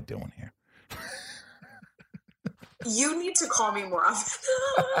 What am I doing here? You need to call me more often.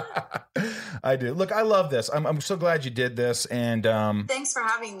 I do. Look, I love this. I'm so glad you did this. And thanks for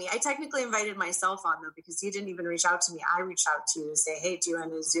having me. I technically invited myself on though because you didn't even reach out to me. I reached out to you to say, hey, do you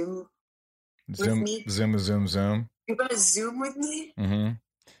want to Zoom with me? Zoom. You want to Zoom with me?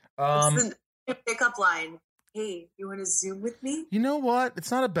 Mm-hmm. It's the pickup line. Hey, you want to Zoom with me? You know what?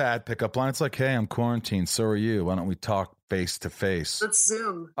 It's not a bad pickup line. It's like, hey, I'm quarantined. So are you. Why don't we talk face to face? Let's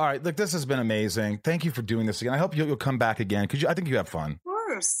Zoom. All right. Look, this has been amazing. Thank you for doing this again. I hope you'll come back again because I think you have fun. Of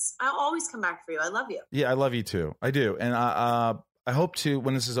course. I'll always come back for you. I love you. Yeah, I love you too. I do. And I hope to,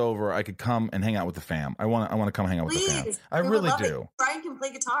 when this is over, I could come and hang out with the fam. I want to come hang out with the fam. I really do. Brian can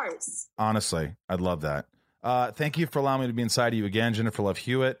play guitars. Honestly, I'd love that. Thank you for allowing me to be inside of you again, Jennifer Love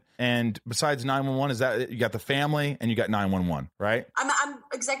Hewitt. And besides 911, is that you got the family and you got 911, right? I'm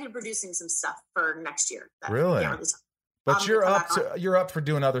executive producing some stuff for next year. Really? But you're up for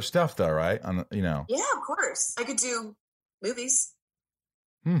doing other stuff though, right? Yeah, of course. I could do movies.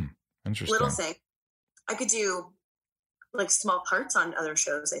 Interesting. Little thing. I could do like small parts on other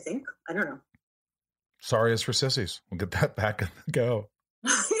shows, I think. I don't know. Sorry is for sissies. We'll get that back and go.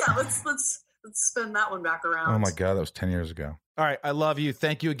 Yeah, let's spin that one back around. Oh my God, that was 10 years ago. All right, I love you.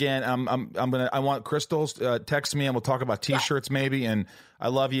 Thank you again. I want Crystals text me and we'll talk about t-shirts maybe. And I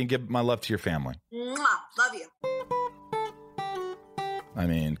love you and give my love to your family. Mwah, love you. I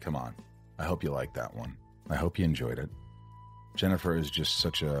mean, come on. I hope you liked that one. I hope you enjoyed it. Jennifer is just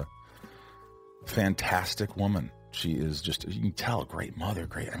such a fantastic woman. She is just, you can tell, a great mother,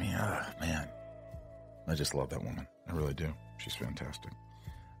 great. I mean, man, I just love that woman. I really do. She's fantastic.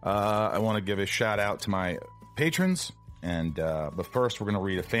 I want to give a shout out to my patrons. But first, we're going to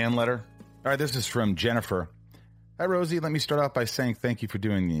read a fan letter. All right, this is from Jennifer. Hi, Rosie. Let me start off by saying thank you for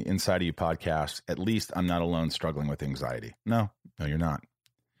doing the Inside of You podcast. At least I'm not alone struggling with anxiety. No, you're not.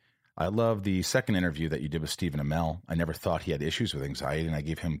 I love the second interview that you did with Stephen Amell. I never thought he had issues with anxiety, and I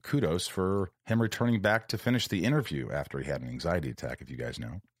gave him kudos for him returning back to finish the interview after he had an anxiety attack, if you guys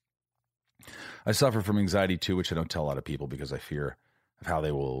know. I suffer from anxiety too, which I don't tell a lot of people because I fear of how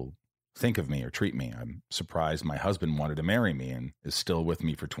they will think of me or treat me. I'm surprised my husband wanted to marry me and is still with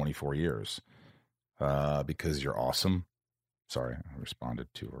me for 24 years. Because you're awesome. Sorry, I responded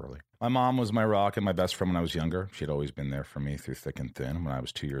too early. My mom was my rock and my best friend when I was younger. She had always been there for me through thick and thin. When I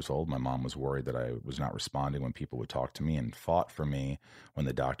was 2 years old, my mom was worried that I was not responding when people would talk to me and fought for me when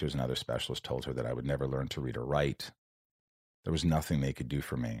the doctors and other specialists told her that I would never learn to read or write. There was nothing they could do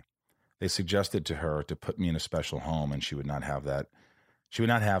for me. They suggested to her to put me in a special home, and she would not have that. She would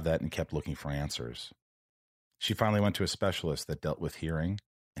not have that and kept looking for answers. She finally went to a specialist that dealt with hearing,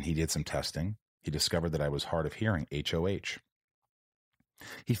 and he did some testing. He discovered that I was hard of hearing, HOH.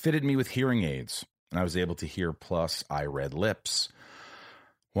 He fitted me with hearing aids, and I was able to hear, plus I read lips.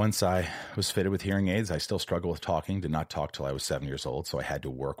 Once I was fitted with hearing aids, I still struggle with talking, did not talk till I was 7 years old, so I had to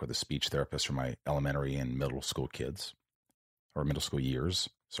work with a speech therapist for my elementary and middle school kids, or middle school years,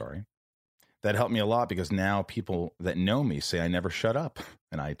 sorry. That helped me a lot because now people that know me say I never shut up,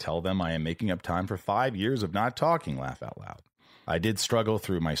 and I tell them I am making up time for 5 years of not talking, laugh out loud. I did struggle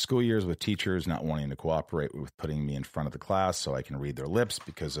through my school years with teachers not wanting to cooperate with putting me in front of the class so I can read their lips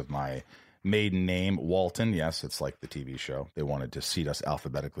because of my maiden name, Walton. Yes, it's like the TV show. They wanted to seat us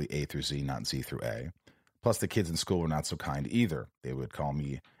alphabetically A through Z, not Z through A. Plus, the kids in school were not so kind either. They would call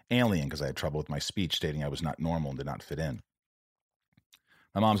me alien because I had trouble with my speech, stating I was not normal and did not fit in.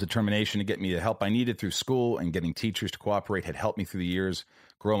 My mom's determination to get me the help I needed through school and getting teachers to cooperate had helped me through the years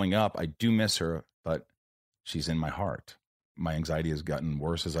growing up. I do miss her, but she's in my heart. My anxiety has gotten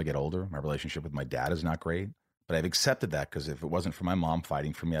worse as I get older. My relationship with my dad is not great, but I've accepted that because if it wasn't for my mom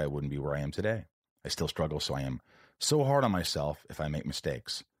fighting for me, I wouldn't be where I am today. I still struggle, so I am so hard on myself if I make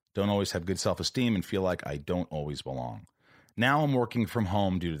mistakes. Don't always have good self-esteem and feel like I don't always belong. Now I'm working from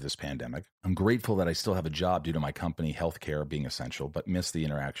home due to this pandemic. I'm grateful that I still have a job due to my company, healthcare being essential, but miss the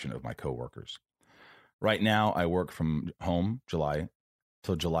interaction of my coworkers. Right now, I work from home till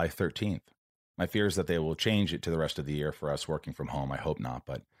July 13th. My fear is that they will change it to the rest of the year for us working from home. I hope not,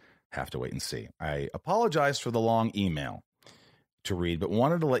 but have to wait and see. I apologize for the long email to read, but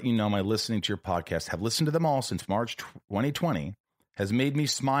wanted to let you know my listening to your podcast, have listened to them all since March 2020, has made me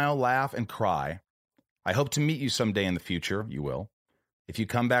smile, laugh, and cry. I hope to meet you someday in the future. You will. If you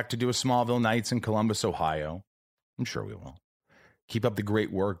come back to do a Smallville Nights in Columbus, Ohio, I'm sure we will. Keep up the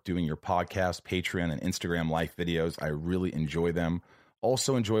great work doing your podcast, Patreon, and Instagram live videos. I really enjoy them.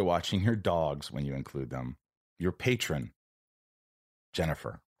 Also enjoy watching your dogs when you include them. Your patron,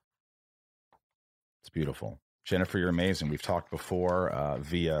 Jennifer. It's beautiful. Jennifer, you're amazing. We've talked before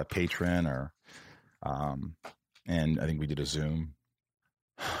via Patreon and I think we did a Zoom.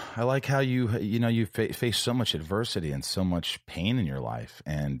 I like how you face so much adversity and so much pain in your life,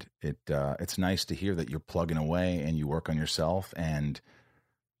 and it's nice to hear that you're plugging away and you work on yourself, and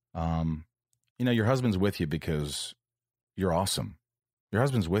your husband's with you because you're awesome. Your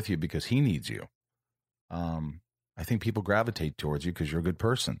husband's with you because he needs you. I think people gravitate towards you because you're a good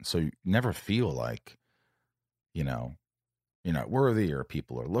person, so you never feel like you're not worthy or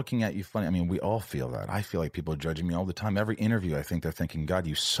people are looking at you funny. I mean, we all feel that. I feel like people are judging me all the time. Every interview, I think they're thinking, God,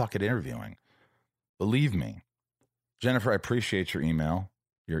 you suck at interviewing. Believe me. Jennifer, I appreciate your email,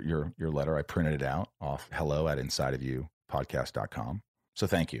 your letter. I printed it out off hello@insideofyoupodcast.com. So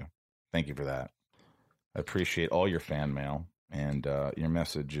thank you. Thank you for that. I appreciate all your fan mail, and your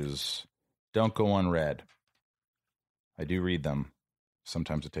messages don't go unread. I do read them.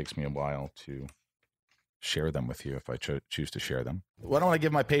 Sometimes it takes me a while to share them with you if I choose to share them. Why don't I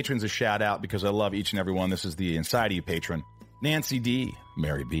give my patrons a shout out because I love each and every one. This is the Inside of You patron. Nancy D,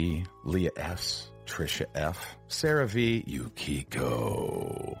 Mary B, Leah S, Trisha F, Sarah V,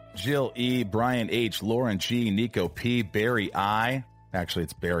 Yukiko, Jill E, Brian H, Lauren G, Nico P, Barry I. Actually,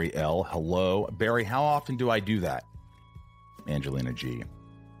 it's Barry L. Hello. Barry, how often do I do that? Angelina G,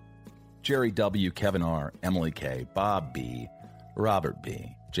 Jerry W, Kevin R, Emily K, Bob B, Robert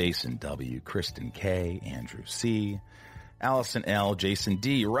B, Jason W, Kristen K, Andrew C, Allison L, Jason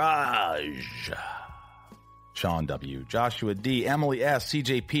D, Raj, Sean W, Joshua D, Emily S,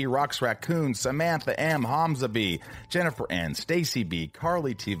 CJP, Rox Raccoon, Samantha M, Hamza B, Jennifer N, Stacy B,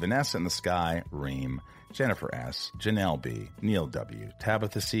 Carly T, Vanessa in the Sky, Reem, Jennifer S, Janelle B, Neil W,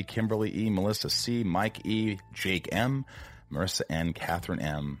 Tabitha C, Kimberly E, Melissa C, Mike E, Jake M, Marissa N, Catherine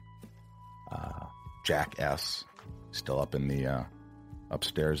M, Jack S, still up in the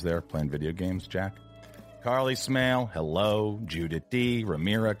upstairs there playing video games, Jack. Carly Smale, hello. Judith D,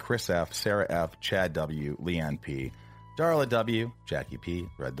 Ramira, Chris F, Sarah F, Chad W, Leanne P, Darla W, Jackie P,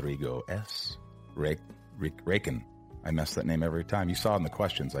 Rodrigo S, Raken. I mess that name every time. You saw in the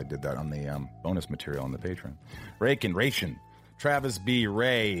questions I did that on the bonus material on the Patreon. Raken, Travis B,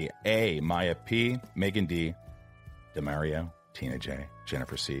 Ray A, Maya P, Megan D, Demario, Tina J,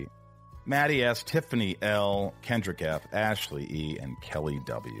 Jennifer C, Maddie S, Tiffany L, Kendrick F, Ashley E, and Kelly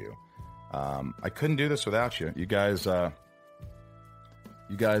W. I couldn't do this without you. You guys are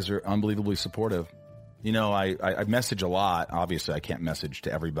unbelievably supportive. You know, I message a lot. Obviously, I can't message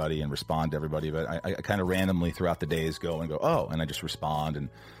to everybody and respond to everybody, but I kind of randomly throughout the days go, oh, and I just respond. And,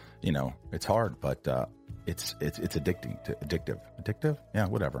 you know, it's hard, but it's addictive. Yeah,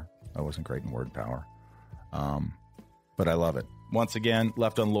 whatever. I wasn't great in word power. But I love it. Once again,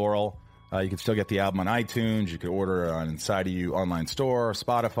 Left on Laurel. You can still get the album on iTunes. You can order it on Inside of You online store,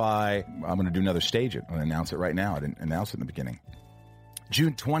 Spotify. I'm going to do another stage it. I'm going to announce it right now. I didn't announce it in the beginning.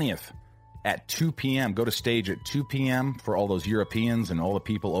 June 20th at 2 p.m. Go to stage at 2 p.m. for all those Europeans and all the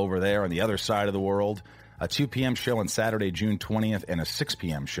people over there on the other side of the world. A 2 p.m. show on Saturday, June 20th, and a 6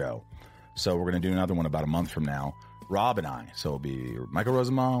 p.m. show. So we're going to do another one about a month from now. Rob and I. So it'll be Michael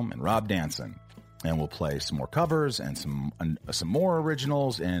Rosenbaum and Rob Danson. And we'll play some more covers and some more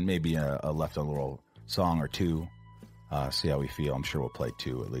originals and maybe a Left on Laurel song or two. See how we feel. I'm sure we'll play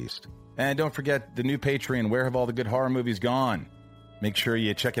 2 at least. And don't forget the new Patreon, Where Have All the Good Horror Movies Gone? Make sure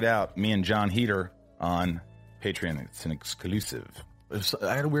you check it out. Me and John Heater on Patreon. It's an exclusive.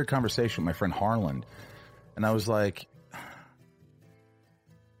 I had a weird conversation with my friend Harland. And I was like,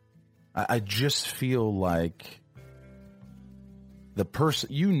 I just feel like the person,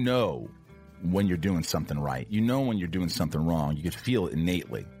 you know, when you're doing something right, you know when you're doing something wrong, you could feel it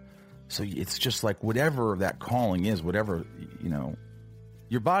innately. So it's just like whatever that calling is, whatever, you know,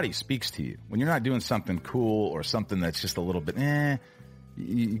 your body speaks to you. When you're not doing something cool or something that's just a little bit,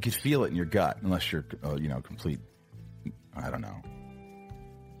 you can feel it in your gut, unless you're, complete, I don't know,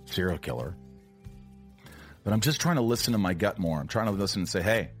 serial killer. But I'm just trying to listen to my gut more. I'm trying to listen and say,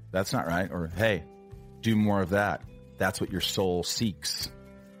 hey, that's not right. Or, hey, do more of that. That's what your soul seeks.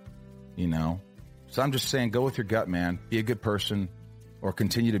 You know, so I'm just saying, go with your gut, man. Be a good person, or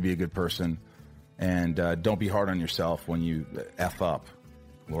continue to be a good person, and don't be hard on yourself when you F up.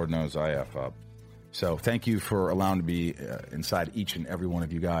 Lord knows I F up. So thank you for allowing me to be inside each and every one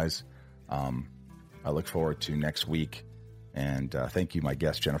of you guys. I look forward to next week, and thank you, my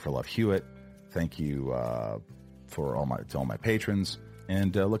guest Jennifer Love Hewitt. Thank you for all my patrons,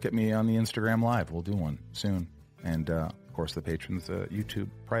 and look at me on the Instagram Live. We'll do one soon, and. Of course, the patrons, YouTube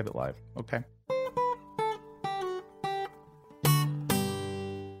private live. Okay.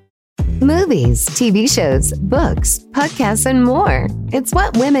 Movies, TV shows, books, podcasts, and more. It's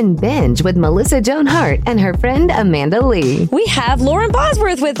What Women Binge with Melissa Joan Hart and her friend Amanda Lee. We have Lauren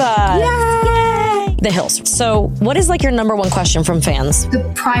Bosworth with us. Yay! The Hills. So what is like your number one question from fans? The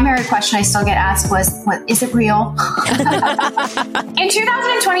primary question I still get asked was, "What is it real?" In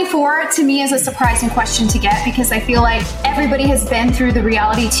 2024, to me, is a surprising question to get because I feel like everybody has been through the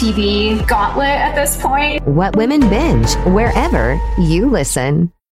reality TV gauntlet at this point. What Women Binge, wherever you listen.